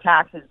raise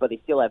taxes, but they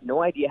still have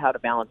no idea how to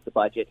balance the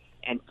budget.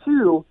 And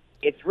two,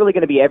 it's really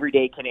going to be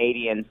everyday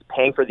Canadians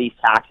paying for these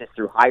taxes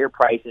through higher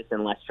prices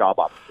and less job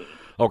opportunities.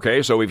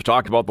 Okay, so we've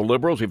talked about the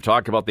Liberals, we've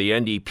talked about the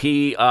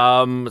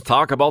NDP.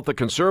 Talk about the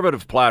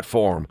Conservative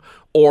platform.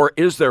 Or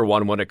is there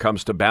one when it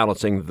comes to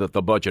balancing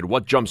the budget?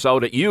 What jumps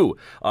out at you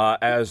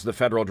as the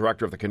federal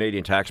director of the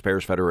Canadian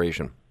Taxpayers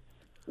Federation?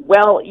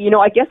 Well, you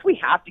know, I guess we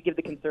have to give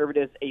the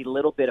Conservatives a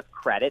little bit of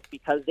credit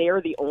because they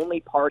are the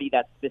only party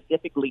that's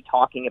specifically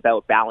talking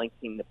about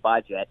balancing the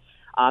budget.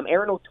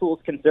 Erin O'Toole's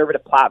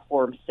Conservative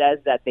platform says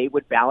that they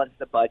would balance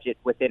the budget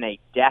within a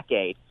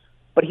decade.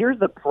 But here's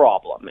the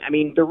problem. I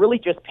mean, they're really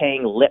just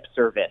paying lip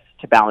service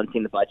to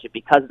balancing the budget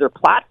because their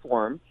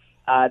platform,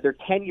 their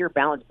 10-year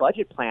balanced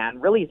budget plan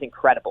really is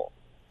incredible.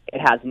 It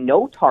has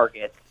no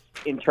targets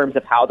in terms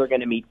of how they're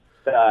going to meet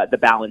the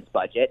balanced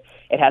budget.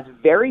 It has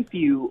very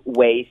few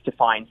ways to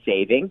find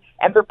saving,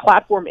 and their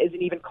platform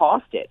isn't even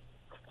costed.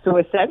 So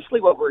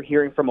essentially what we're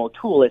hearing from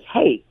O'Toole is,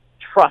 hey,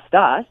 trust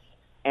us,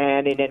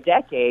 and in a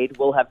decade,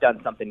 we'll have done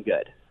something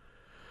good.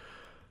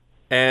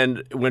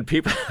 And when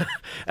people,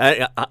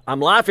 I'm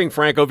laughing,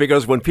 Franco,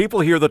 because when people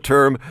hear the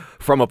term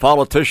from a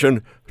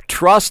politician,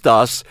 trust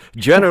us,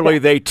 generally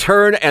they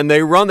turn and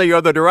they run the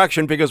other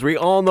direction because we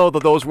all know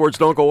that those words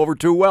don't go over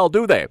too well,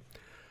 do they?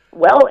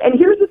 Well, and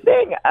here's the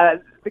thing.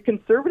 The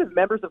Conservative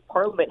members of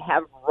Parliament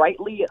have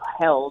rightly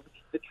held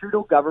the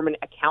Trudeau government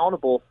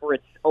accountable for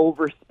its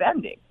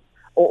overspending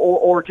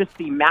or just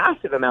the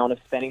massive amount of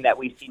spending that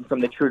we've seen from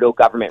the Trudeau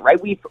government, right?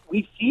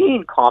 We've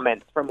seen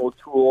comments from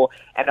O'Toole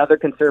and other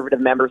Conservative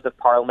members of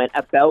Parliament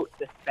about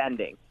the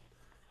spending.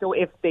 So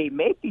if they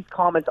make these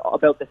comments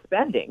about the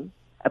spending,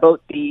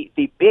 about the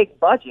big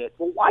budget,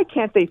 well, why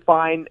can't they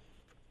find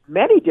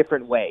many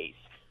different ways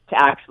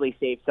to actually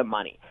save some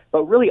money?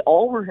 But really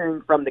all we're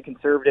hearing from the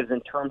Conservatives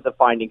in terms of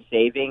finding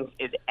savings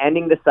is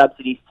ending the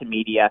subsidies to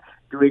media,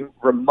 doing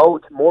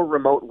more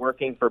remote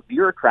working for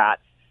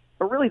bureaucrats,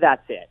 but really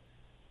that's it.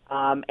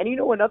 And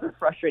another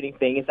frustrating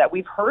thing is that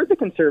we've heard the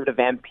Conservative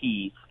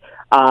MPs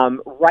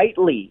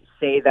rightly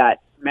say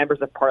that members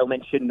of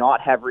Parliament should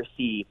not have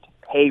received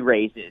pay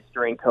raises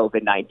during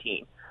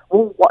COVID-19.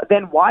 Well,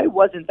 then why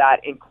wasn't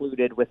that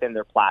included within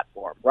their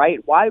platform, right?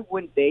 Why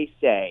wouldn't they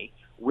say,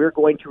 we're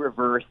going to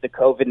reverse the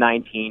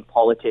COVID-19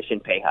 politician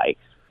pay hikes?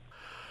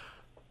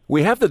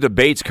 We have the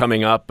debates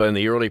coming up in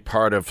the early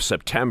part of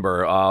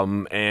September,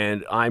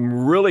 and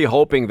I'm really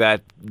hoping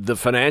that the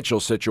financial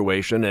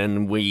situation,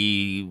 and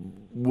we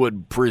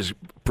would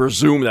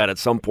presume that at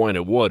some point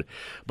it would,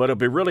 but it'll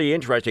be really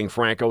interesting,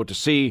 Franco, to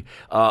see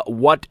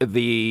what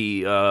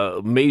the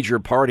major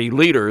party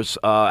leaders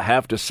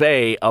have to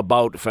say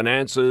about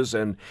finances,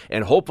 and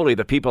hopefully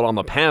the people on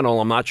the panel,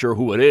 I'm not sure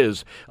who it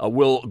is,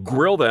 will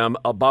grill them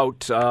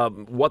about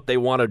what they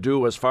want to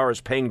do as far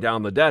as paying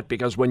down the debt,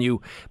 because when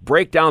you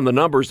break down the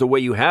numbers the way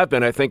you have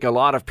been, I think a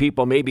lot of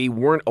people maybe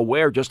weren't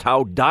aware just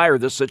how dire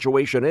this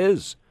situation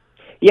is.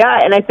 Yeah,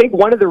 and I think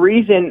one of the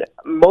reasons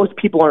most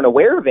people aren't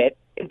aware of it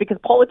is because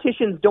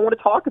politicians don't want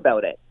to talk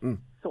about it.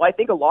 So I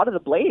think a lot of the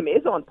blame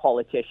is on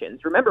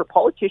politicians. Remember,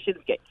 politicians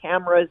get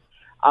cameras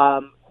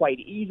quite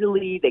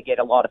easily. They get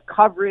a lot of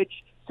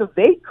coverage. So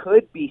they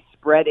could be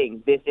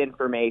spreading this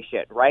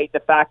information, right?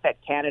 The fact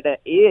that Canada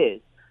is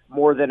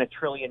more than $1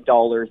 trillion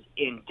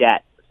in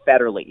debt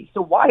federally.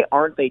 So why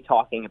aren't they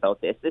talking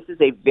about this? This is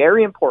a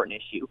very important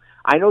issue.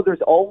 I know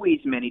there's always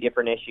many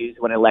different issues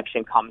when an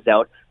election comes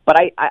out, but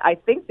I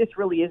think this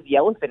really is the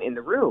elephant in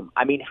the room.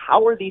 I mean,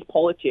 how are these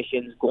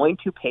politicians going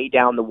to pay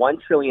down the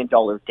 $1 trillion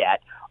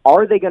debt?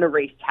 Are they going to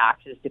raise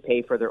taxes to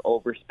pay for their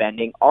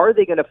overspending? Are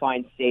they going to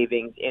find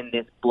savings in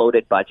this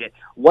bloated budget?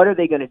 What are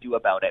they going to do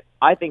about it?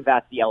 I think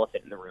that's the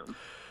elephant in the room.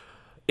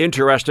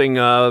 Interesting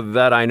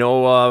that I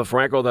know,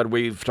 Franco, that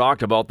we've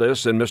talked about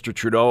this, and Mr.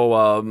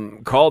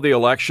 Trudeau called the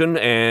election,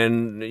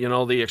 and,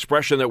 the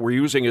expression that we're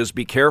using is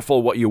be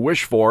careful what you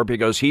wish for,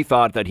 because he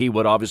thought that he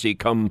would obviously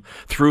come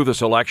through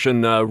this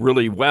election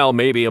really well,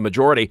 maybe a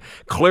majority.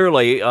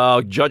 Clearly,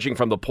 judging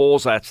from the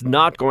polls, that's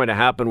not going to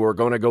happen. We're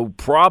going to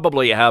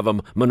probably have a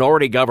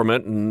minority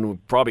government,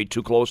 and probably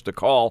too close to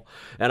call.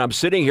 And I'm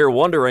sitting here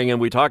wondering,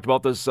 and we talked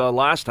about this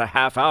last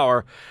half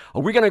hour,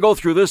 are we going to go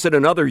through this in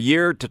another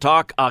year to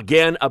talk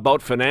again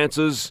about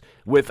finances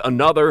with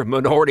another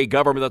minority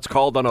government that's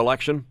called an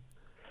election?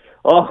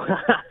 Oh,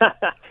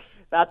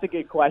 that's a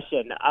good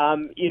question.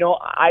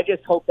 I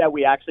just hope that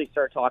we actually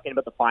start talking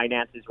about the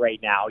finances right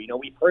now.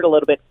 We've heard a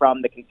little bit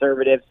from the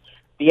Conservatives.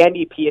 The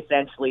NDP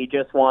essentially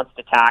just wants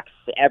to tax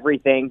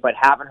everything, but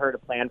haven't heard a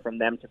plan from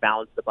them to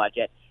balance the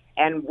budget.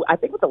 And I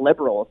think with the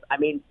Liberals,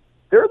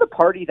 they're the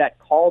party that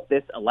called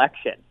this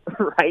election,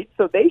 right?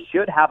 So they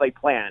should have a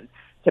plan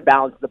to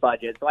balance the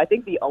budget. So I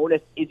think the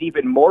onus is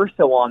even more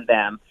so on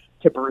them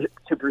to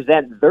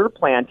present their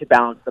plan to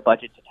balance the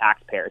budget to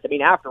taxpayers.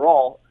 After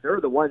all,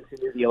 they're the ones who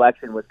knew the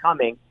election was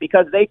coming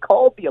because they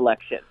called the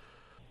election.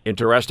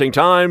 Interesting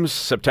times.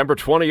 September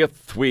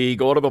 20th, we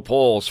go to the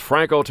polls.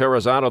 Franco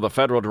Terrazzano, the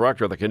federal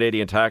director of the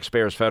Canadian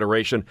Taxpayers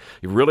Federation,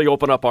 you really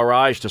open up our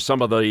eyes to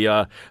some of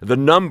the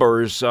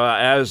numbers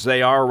as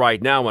they are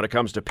right now when it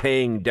comes to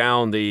paying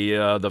down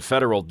the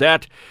federal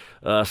debt.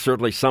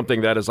 Certainly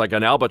something that is like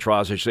an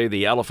albatross, as you say,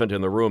 the elephant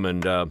in the room,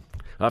 and I'll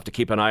have to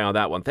keep an eye on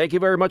that one. Thank you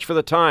very much for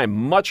the time.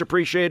 Much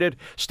appreciated.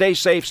 Stay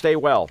safe, stay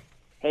well.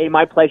 Hey,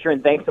 my pleasure,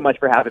 and thanks so much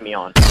for having me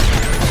on.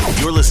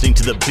 You're listening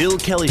to the Bill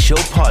Kelly Show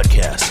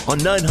podcast on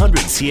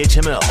 900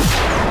 CHML.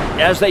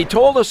 As they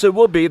told us it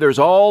would be, there's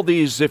all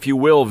these, if you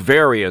will,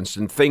 variants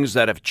and things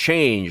that have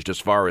changed as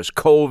far as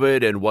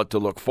COVID and what to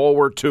look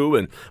forward to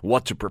and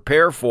what to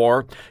prepare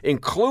for,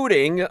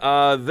 including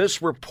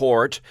this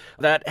report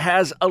that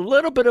has a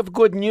little bit of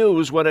good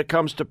news when it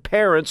comes to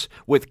parents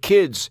with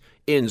kids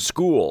in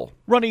school.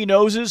 Runny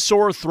noses,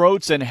 sore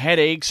throats, and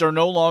headaches are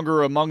no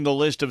longer among the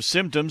list of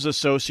symptoms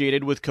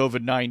associated with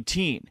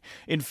COVID-19.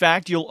 In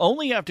fact, you'll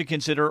only have to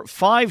consider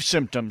 5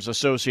 symptoms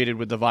associated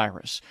with the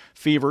virus: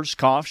 fevers,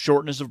 cough,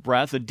 shortness of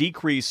breath, a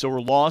decrease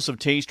or loss of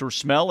taste or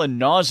smell, and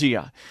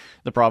nausea.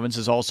 The province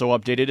has also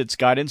updated its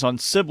guidance on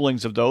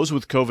siblings of those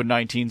with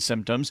COVID-19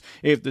 symptoms.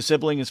 If the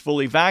sibling is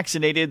fully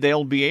vaccinated,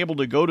 they'll be able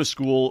to go to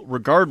school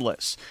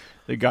regardless.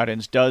 The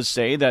guidance does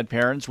say that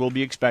parents will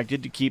be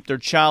expected to keep their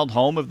child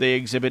home if they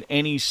exhibit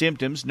any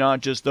symptoms,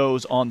 not just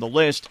those on the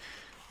list.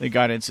 The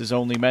guidance is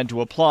only meant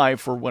to apply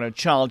for when a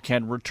child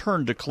can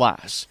return to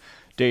class.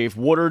 Dave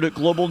Woodard,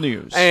 Global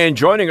News. And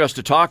joining us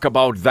to talk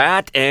about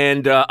that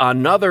and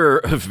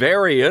another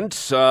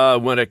variant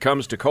when it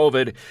comes to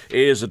COVID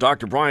is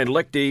Dr. Brian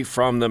Lichty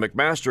from the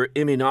McMaster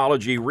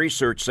Immunology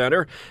Research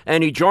Centre.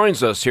 And he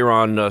joins us here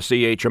on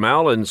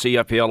CHML and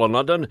CFPL in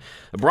London.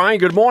 Brian,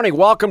 good morning.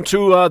 Welcome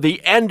to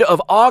the end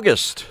of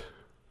August.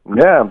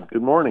 Yeah,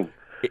 good morning.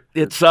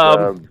 It's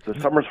the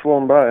summer's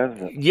flown by,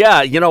 hasn't it?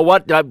 Yeah, you know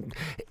what?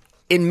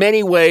 In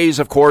many ways,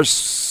 of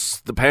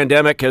course, the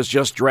pandemic has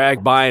just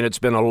dragged by, and it's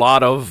been a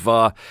lot of,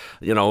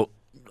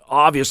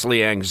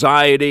 obviously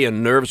anxiety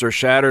and nerves are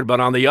shattered. But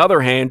on the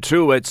other hand,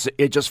 too,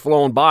 it just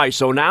flown by.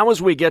 So now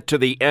as we get to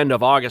the end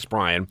of August,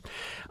 Brian,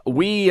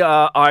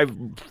 I,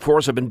 of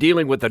course, have been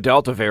dealing with the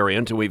Delta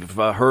variant, and we've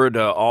heard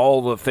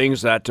all the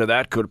things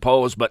that could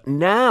pose. But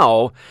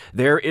now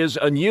there is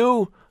a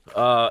new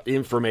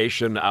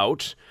information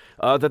out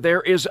that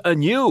there is a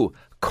new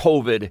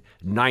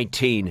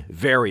COVID-19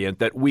 variant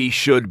that we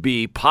should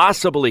be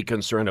possibly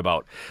concerned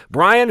about.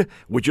 Brian,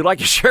 would you like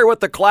to share with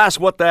the class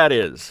what that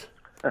is?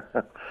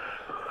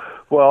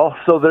 Well,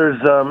 so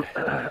there's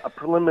a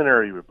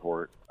preliminary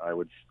report. I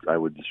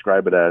would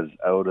describe it as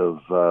out of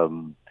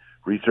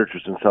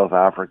researchers in South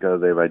Africa.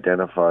 They've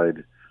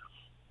identified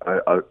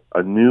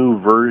a new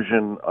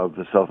version of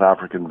the South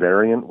African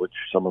variant, which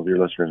some of your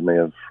listeners may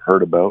have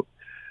heard about,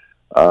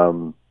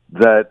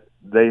 that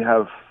they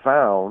have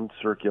found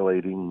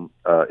circulating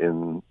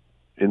in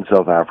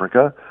South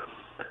Africa.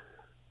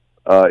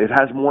 It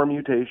has more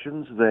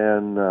mutations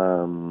than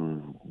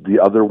the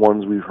other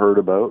ones we've heard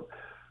about,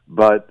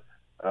 but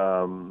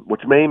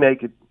which may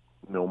make it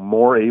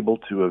more able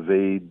to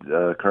evade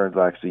current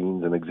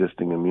vaccines and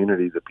existing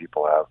immunity that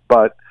people have.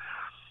 But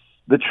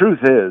the truth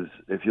is,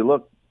 if you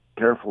look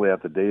carefully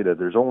at the data,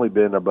 there's only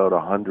been about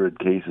 100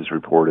 cases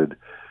reported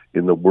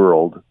in the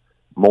world,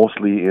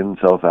 mostly in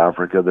South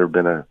Africa. There have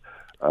been a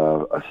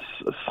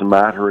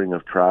smattering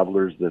of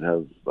travelers that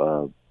have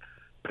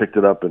picked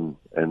it up and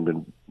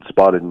been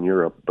spotted in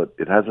Europe, but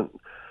it hasn't,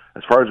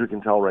 as far as we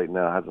can tell right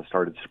now, hasn't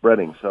started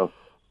spreading. So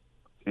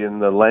in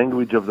the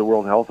language of the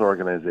World Health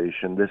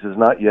Organization, this is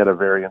not yet a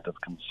variant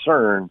of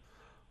concern.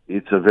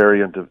 It's a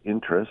variant of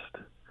interest,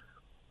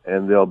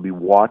 and they'll be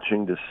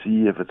watching to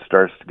see if it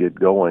starts to get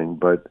going.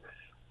 But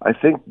I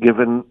think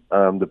given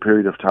the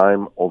period of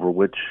time over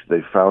which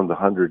they found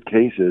 100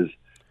 cases,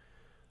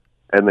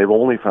 and they've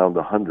only found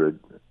 100,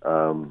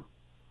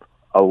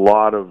 a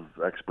lot of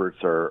experts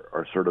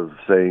are sort of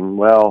saying,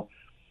 well,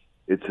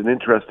 it's an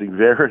interesting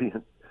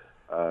variant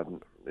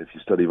if you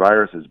study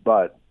viruses,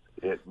 but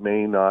it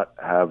may not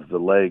have the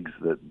legs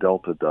that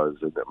Delta does,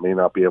 and it may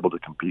not be able to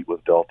compete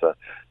with Delta,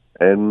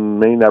 and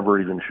may never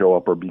even show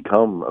up or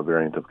become a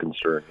variant of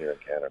concern here in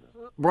Canada.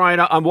 Brian,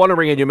 I'm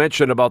wondering, and you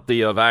mentioned about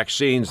the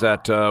vaccines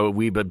that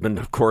we've been,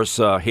 of course,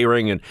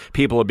 hearing, and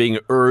people are being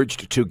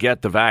urged to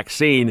get the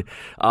vaccine.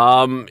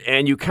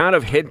 And you kind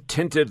of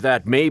hinted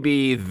that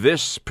maybe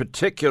this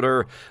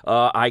particular,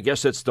 I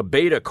guess it's the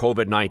beta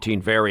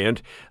COVID-19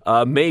 variant,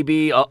 may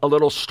be a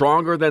little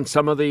stronger than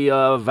some of the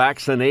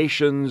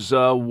vaccinations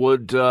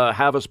would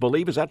have us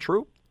believe. Is that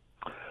true?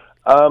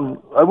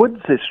 I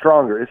wouldn't say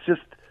stronger. It's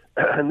just,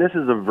 and this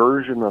is a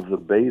version of the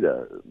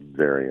beta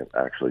variant,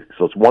 actually.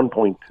 So it's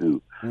 1.2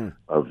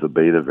 of the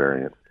beta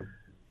variant.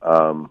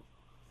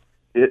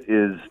 It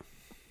is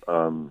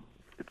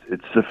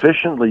it's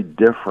sufficiently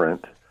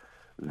different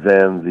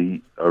than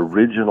the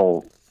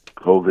original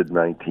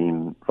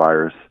COVID-19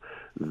 virus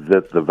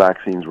that the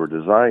vaccines were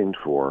designed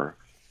for,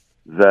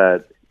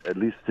 that at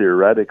least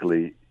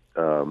theoretically,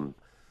 the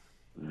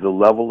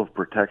level of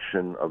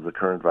protection of the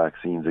current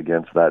vaccines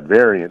against that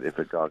variant, if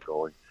it got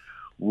going,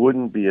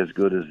 wouldn't be as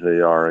good as they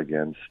are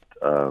against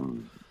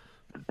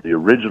the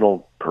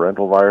original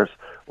parental virus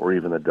or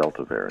even the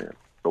Delta variant.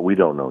 But we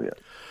don't know yet.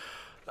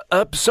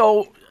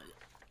 So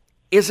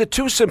is it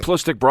too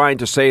simplistic, Brian,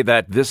 to say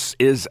that this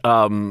is,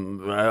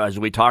 as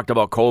we talked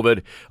about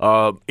COVID,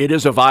 it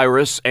is a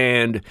virus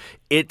and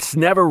it's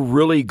never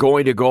really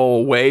going to go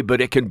away,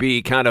 but it can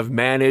be kind of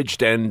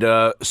managed and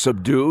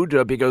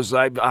subdued? Because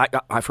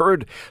I've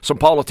heard some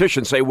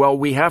politicians say, well,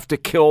 we have to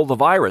kill the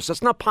virus.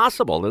 That's not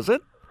possible, is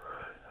it?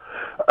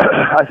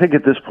 I think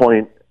at this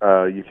point,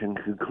 you can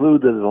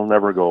conclude that it'll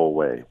never go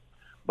away.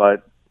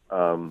 But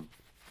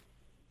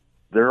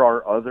there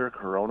are other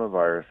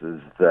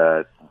coronaviruses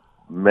that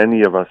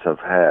many of us have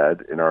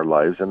had in our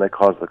lives, and they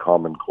cause the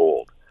common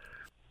cold.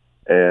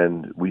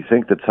 And we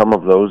think that some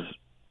of those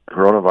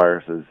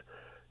coronaviruses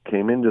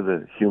came into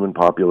the human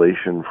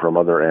population from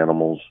other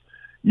animals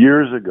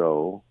years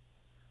ago,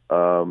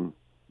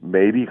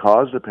 maybe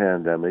caused a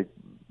pandemic,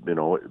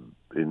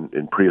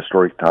 in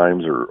prehistoric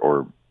times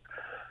or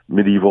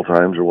medieval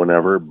times or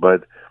whenever,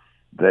 but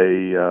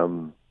they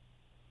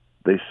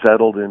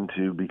settled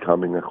into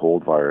becoming a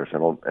cold virus,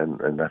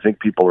 and I think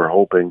people are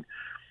hoping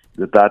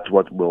that that's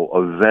what will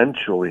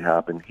eventually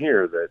happen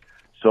here, that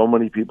so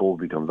many people will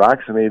become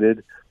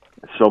vaccinated,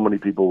 so many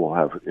people will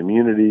have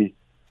immunity,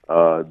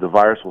 the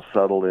virus will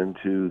settle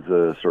into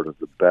the sort of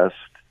the best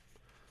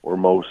or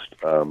most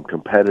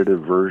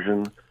competitive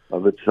version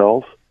of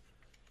itself,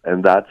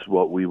 and that's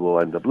what we will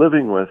end up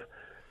living with.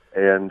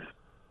 And,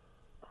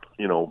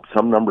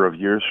 some number of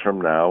years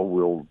from now,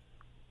 we'll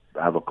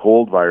have a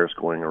cold virus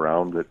going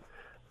around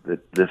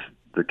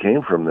that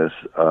came from this,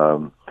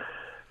 and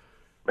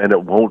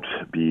it won't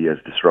be as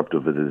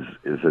disruptive as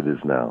it is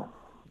now.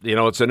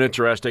 It's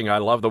I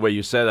love the way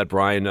you said that,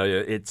 Brian.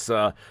 It's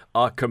a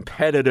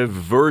competitive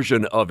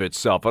version of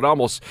itself. It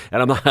almost,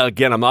 and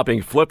I'm not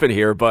being flippant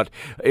here, but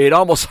it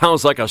almost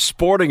sounds like a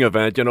sporting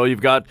event.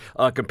 You've got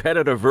a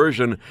competitive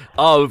version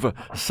of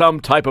some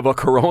type of a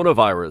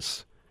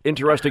coronavirus.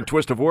 Interesting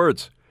twist of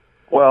words.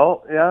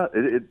 Well, yeah,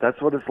 that's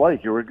what it's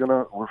like.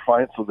 We're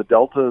fine. So the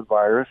Delta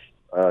virus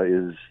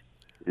is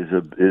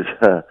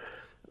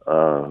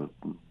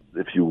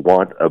if you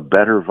want, a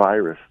better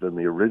virus than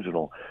the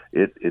original.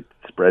 It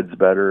spreads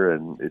better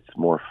and it's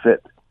more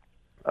fit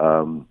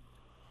and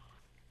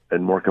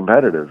more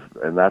competitive,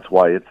 and that's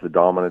why it's the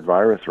dominant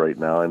virus right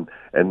now.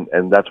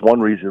 And that's one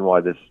reason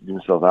why this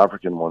new South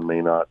African one may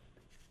not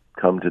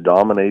come to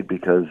dominate,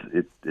 because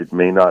it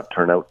may not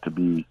turn out to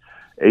be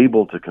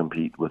able to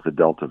compete with the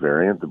Delta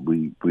variant.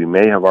 We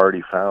may have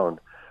already found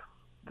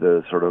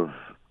the sort of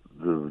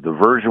the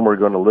version we're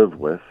going to live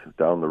with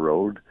down the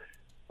road,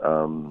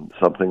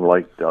 something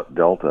like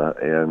Delta.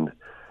 And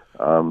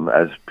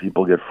as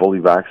people get fully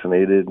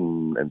vaccinated,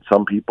 and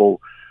some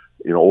people,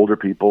 older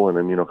people and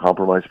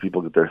immunocompromised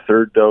people get their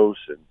third dose,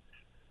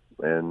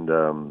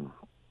 and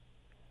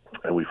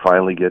we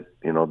finally get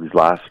these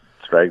last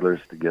stragglers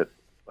to get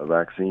a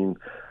vaccine,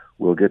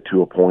 we'll get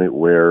to a point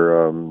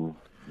where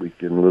we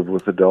can live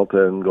with the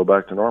Delta and go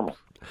back to normal.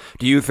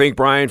 Do you think,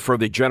 Brian, for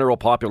the general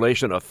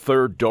population, a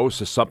third dose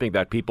is something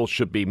that people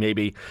should be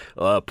maybe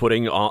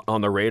putting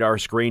on the radar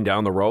screen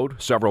down the road,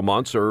 several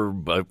months or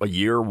a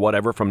year,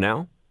 whatever from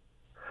now?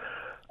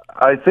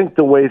 I think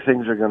the way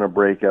things are going to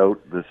break out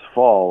this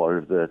fall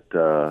are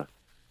that,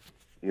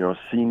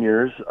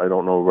 seniors, I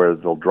don't know where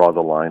they'll draw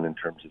the line in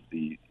terms of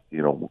the,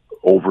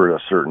 over a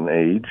certain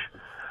age,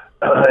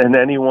 and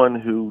anyone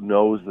who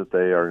knows that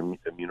they are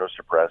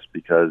immunosuppressed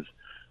because,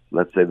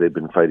 let's say, they've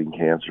been fighting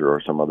cancer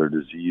or some other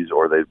disease,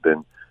 or they've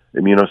been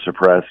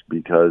immunosuppressed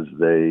because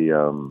they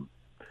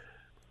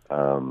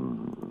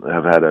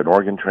have had an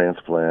organ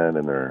transplant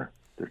and they're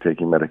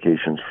taking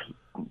medications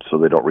so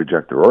they don't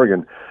reject their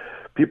organ.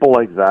 People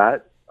like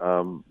that,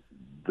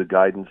 the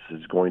guidance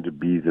is going to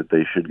be that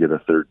they should get a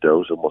third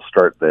dose, and we'll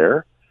start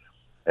there.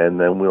 And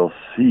then we'll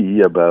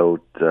see about,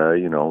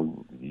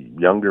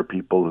 younger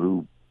people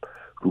who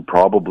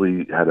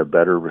probably had a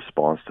better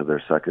response to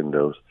their second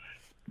dose.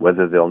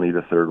 Whether they'll need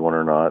a third one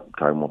or not,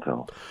 time will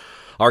tell.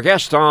 Our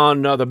guest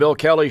on the Bill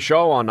Kelly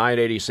Show on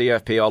 980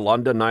 CFPL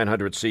London,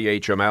 900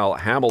 CHML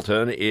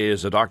Hamilton,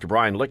 is Dr.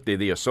 Brian Lichty,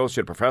 the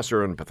Associate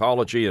Professor in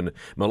Pathology and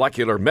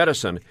Molecular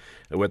Medicine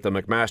with the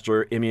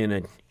McMaster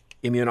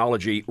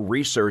Immunology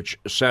Research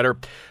Centre.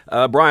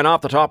 Brian,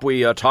 off the top,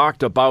 we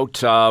talked about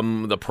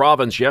the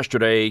province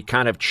yesterday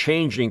kind of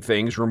changing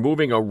things,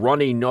 removing a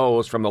runny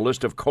nose from the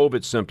list of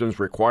COVID symptoms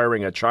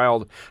requiring a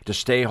child to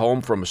stay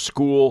home from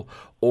school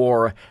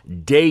or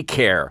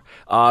daycare.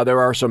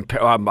 There are some,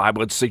 I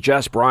would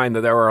suggest, Brian,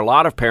 that there are a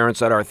lot of parents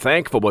that are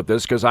thankful with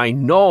this, because I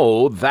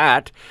know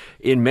that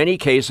in many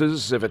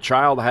cases, if a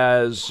child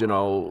has,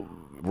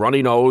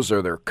 runny nose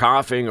or they're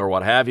coughing or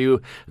what have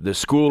you, the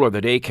school or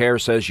the daycare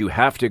says you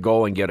have to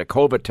go and get a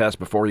COVID test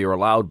before you're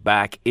allowed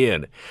back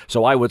in.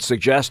 So I would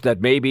suggest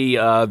that maybe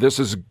this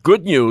is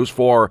good news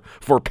for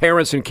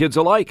parents and kids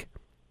alike.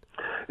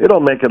 It'll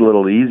make it a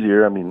little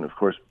easier. I mean, of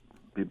course,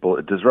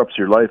 it disrupts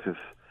your life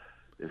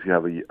if you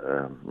have a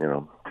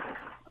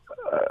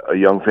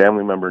young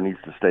family member needs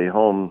to stay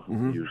home.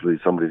 Mm-hmm. Usually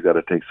somebody's got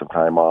to take some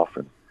time off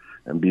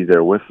and be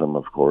there with them,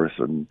 of course,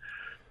 and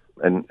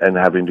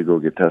having to go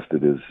get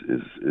tested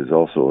is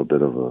also a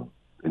bit of a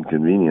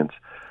inconvenience.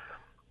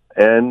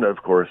 And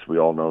of course, we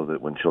all know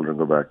that when children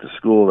go back to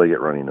school, they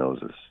get runny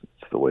noses.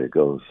 It's the way it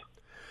goes.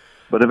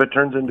 But if it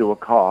turns into a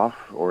cough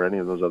or any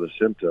of those other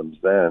symptoms,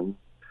 then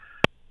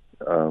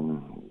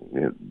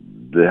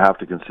they have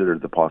to consider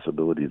the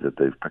possibility that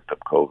they've picked up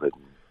COVID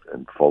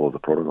and follow the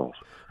protocols.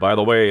 By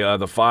the way,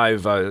 the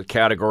 5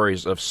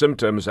 categories of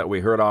symptoms that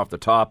we heard off the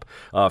top,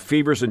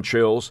 fevers and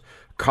chills,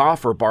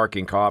 cough or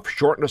barking cough,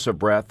 shortness of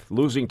breath,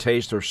 losing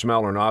taste or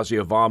smell or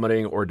nausea,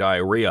 vomiting or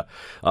diarrhea.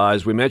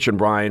 As we mentioned,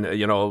 Brian,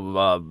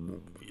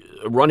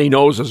 runny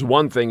nose is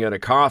one thing and a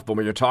cough, but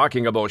when you're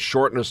talking about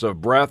shortness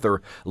of breath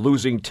or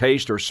losing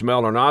taste or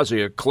smell or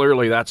nausea,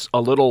 clearly that's a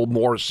little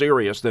more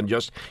serious than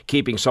just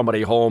keeping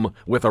somebody home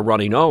with a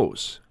runny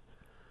nose.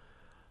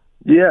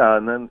 Yeah,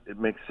 and then it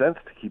makes sense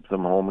to keep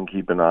them home and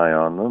keep an eye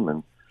on them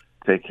and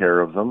take care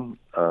of them,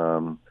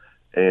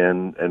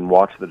 and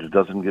watch that it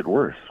doesn't get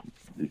worse.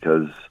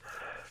 Because,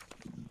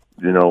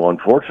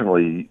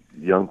 unfortunately,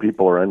 young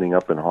people are ending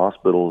up in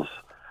hospitals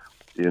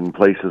in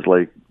places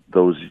like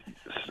those,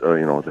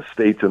 the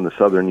states in the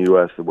southern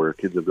U.S. where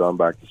kids have gone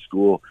back to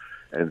school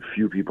and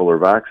few people are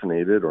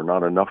vaccinated, or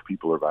not enough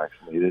people are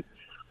vaccinated.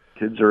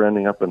 Kids are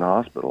ending up in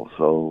hospitals.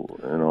 So,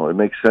 it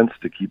makes sense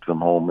to keep them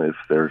home if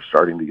they're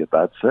starting to get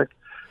that sick,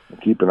 and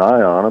keep an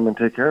eye on them and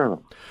take care of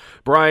them.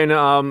 Brian,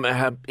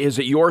 is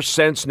it your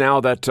sense now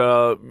that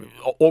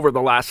over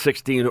the last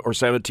 16 or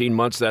 17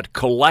 months that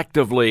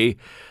collectively,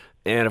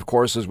 and of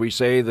course, as we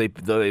say,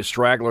 the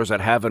stragglers that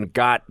haven't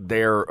got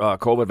their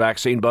COVID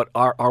vaccine, but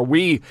are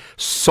we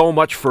so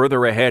much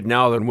further ahead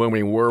now than when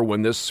we were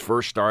when this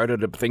first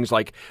started? Things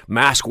like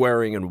mask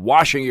wearing and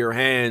washing your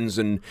hands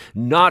and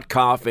not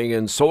coughing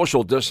and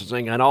social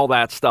distancing and all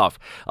that stuff.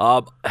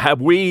 Have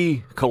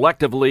we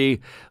collectively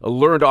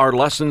learned our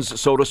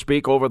lessons, so to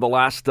speak, over the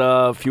last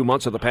few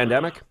months of the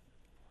pandemic?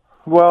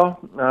 Well,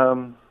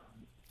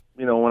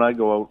 when I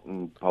go out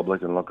in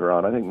public and look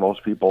around, I think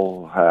most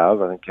people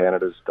have. I think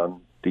Canada's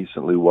done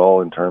decently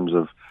well in terms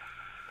of,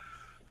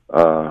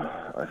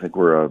 I think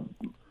we're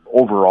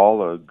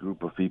overall a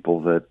group of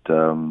people that,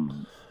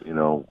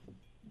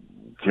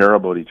 care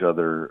about each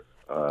other,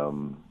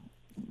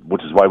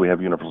 which is why we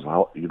have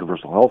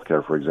universal health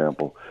care, for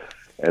example.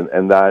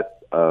 And that,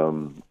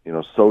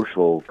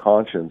 social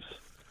conscience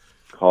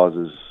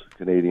causes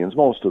Canadians,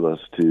 most of us,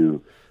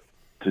 to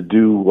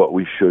do what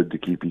we should to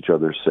keep each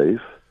other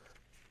safe.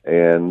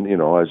 And,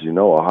 as you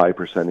know, a high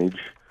percentage,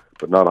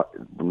 but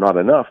not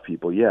enough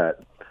people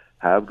yet,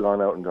 have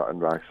gone out and gotten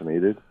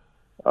vaccinated.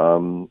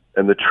 And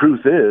the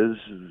truth is,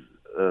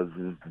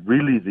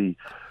 really the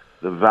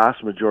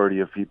vast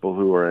majority of people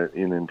who are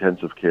in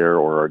intensive care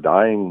or are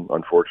dying,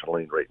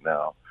 unfortunately, right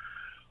now,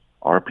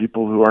 are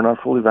people who are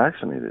not fully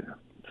vaccinated.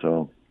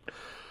 So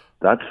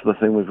that's the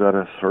thing we've got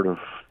to sort of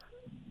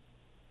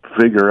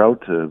figure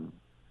out to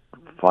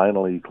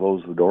finally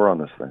close the door on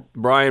this thing.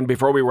 Brian,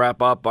 before we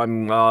wrap up,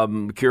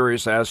 I'm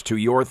curious as to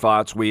your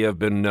thoughts. We have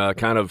been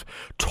kind of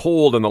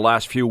told in the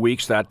last few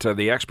weeks that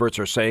the experts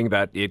are saying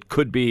that it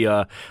could be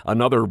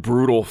another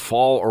brutal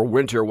fall or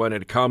winter when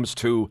it comes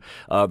to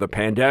the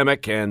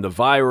pandemic and the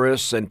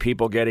virus and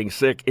people getting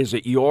sick. Is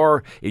it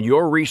in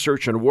your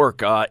research and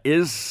work,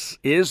 is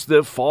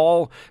the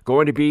fall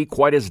going to be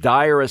quite as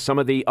dire as some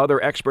of the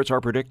other experts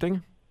are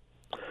predicting?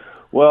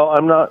 Well,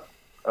 I'm not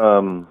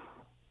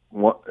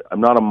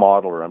a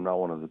modeler. I'm not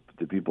one of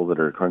the people that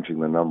are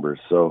crunching the numbers.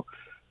 So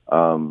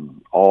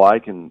all I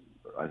can,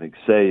 I think,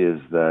 say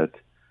is that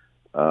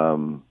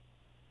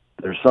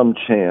there's some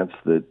chance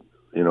that,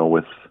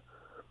 with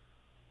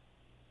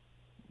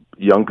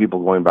young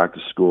people going back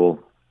to school,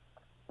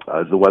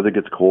 as the weather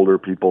gets colder,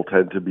 people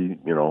tend to be,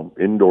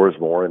 indoors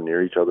more and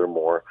near each other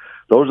more.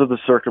 Those are the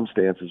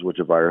circumstances which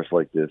a virus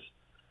like this,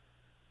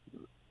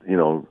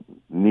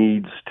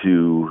 needs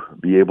to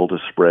be able to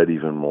spread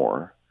even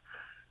more.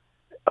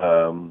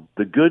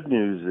 The good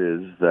news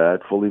is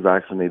that fully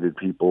vaccinated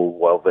people,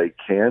 while they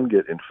can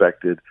get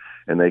infected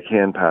and they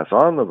can pass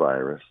on the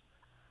virus,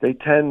 they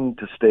tend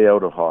to stay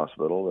out of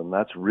hospital, and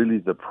that's really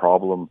the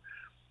problem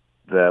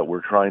that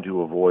we're trying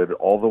to avoid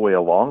all the way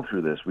along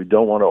through this. We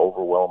don't want to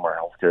overwhelm our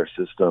healthcare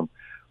system,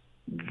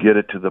 get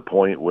it to the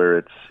point where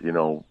it's,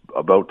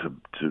 about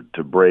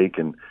to break,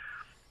 and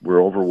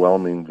we're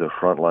overwhelming the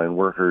frontline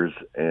workers,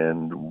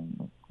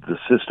 and the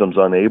system's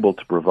unable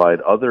to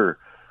provide other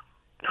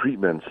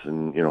treatments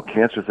and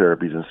cancer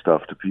therapies and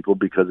stuff to people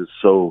because it's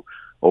so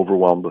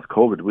overwhelmed with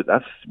COVID.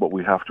 That's what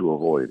we have to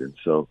avoid, and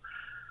so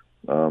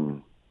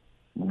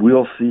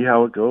we'll see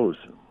how it goes.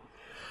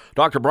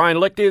 Dr. Brian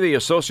Lichty, the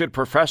Associate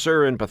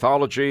Professor in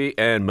Pathology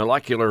and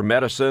Molecular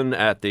Medicine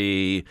at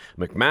the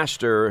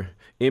McMaster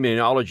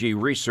Immunology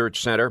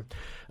Research Centre.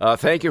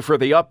 Thank you for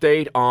the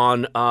update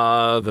on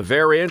the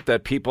variant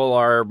that people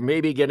are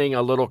maybe getting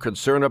a little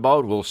concerned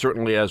about. We'll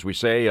certainly, as we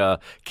say,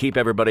 keep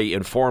everybody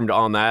informed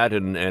on that,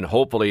 and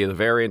hopefully the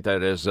variant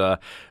that is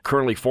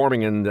currently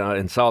forming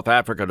in South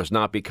Africa does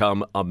not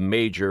become a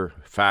major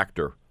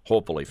factor.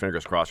 Hopefully,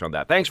 fingers crossed on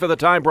that. Thanks for the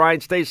time,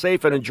 Brian. Stay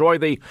safe and enjoy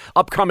the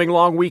upcoming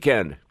long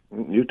weekend.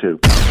 You too.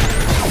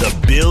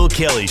 The Bill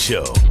Kelly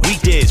Show,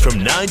 weekdays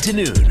from 9 to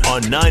noon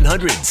on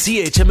 900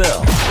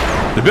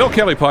 CHML. The Bill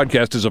Kelly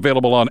Podcast is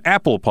available on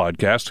Apple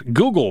Podcast,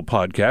 Google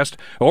Podcast,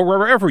 or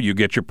wherever you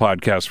get your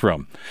podcasts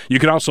from. You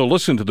can also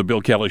listen to The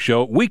Bill Kelly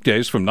Show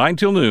weekdays from 9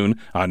 till noon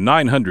on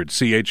 900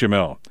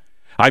 CHML.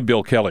 I'm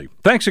Bill Kelly.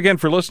 Thanks again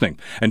for listening.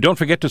 And don't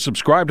forget to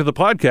subscribe to the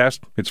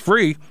podcast. It's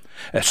free,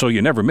 so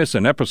you never miss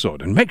an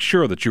episode. And make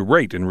sure that you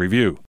rate and review.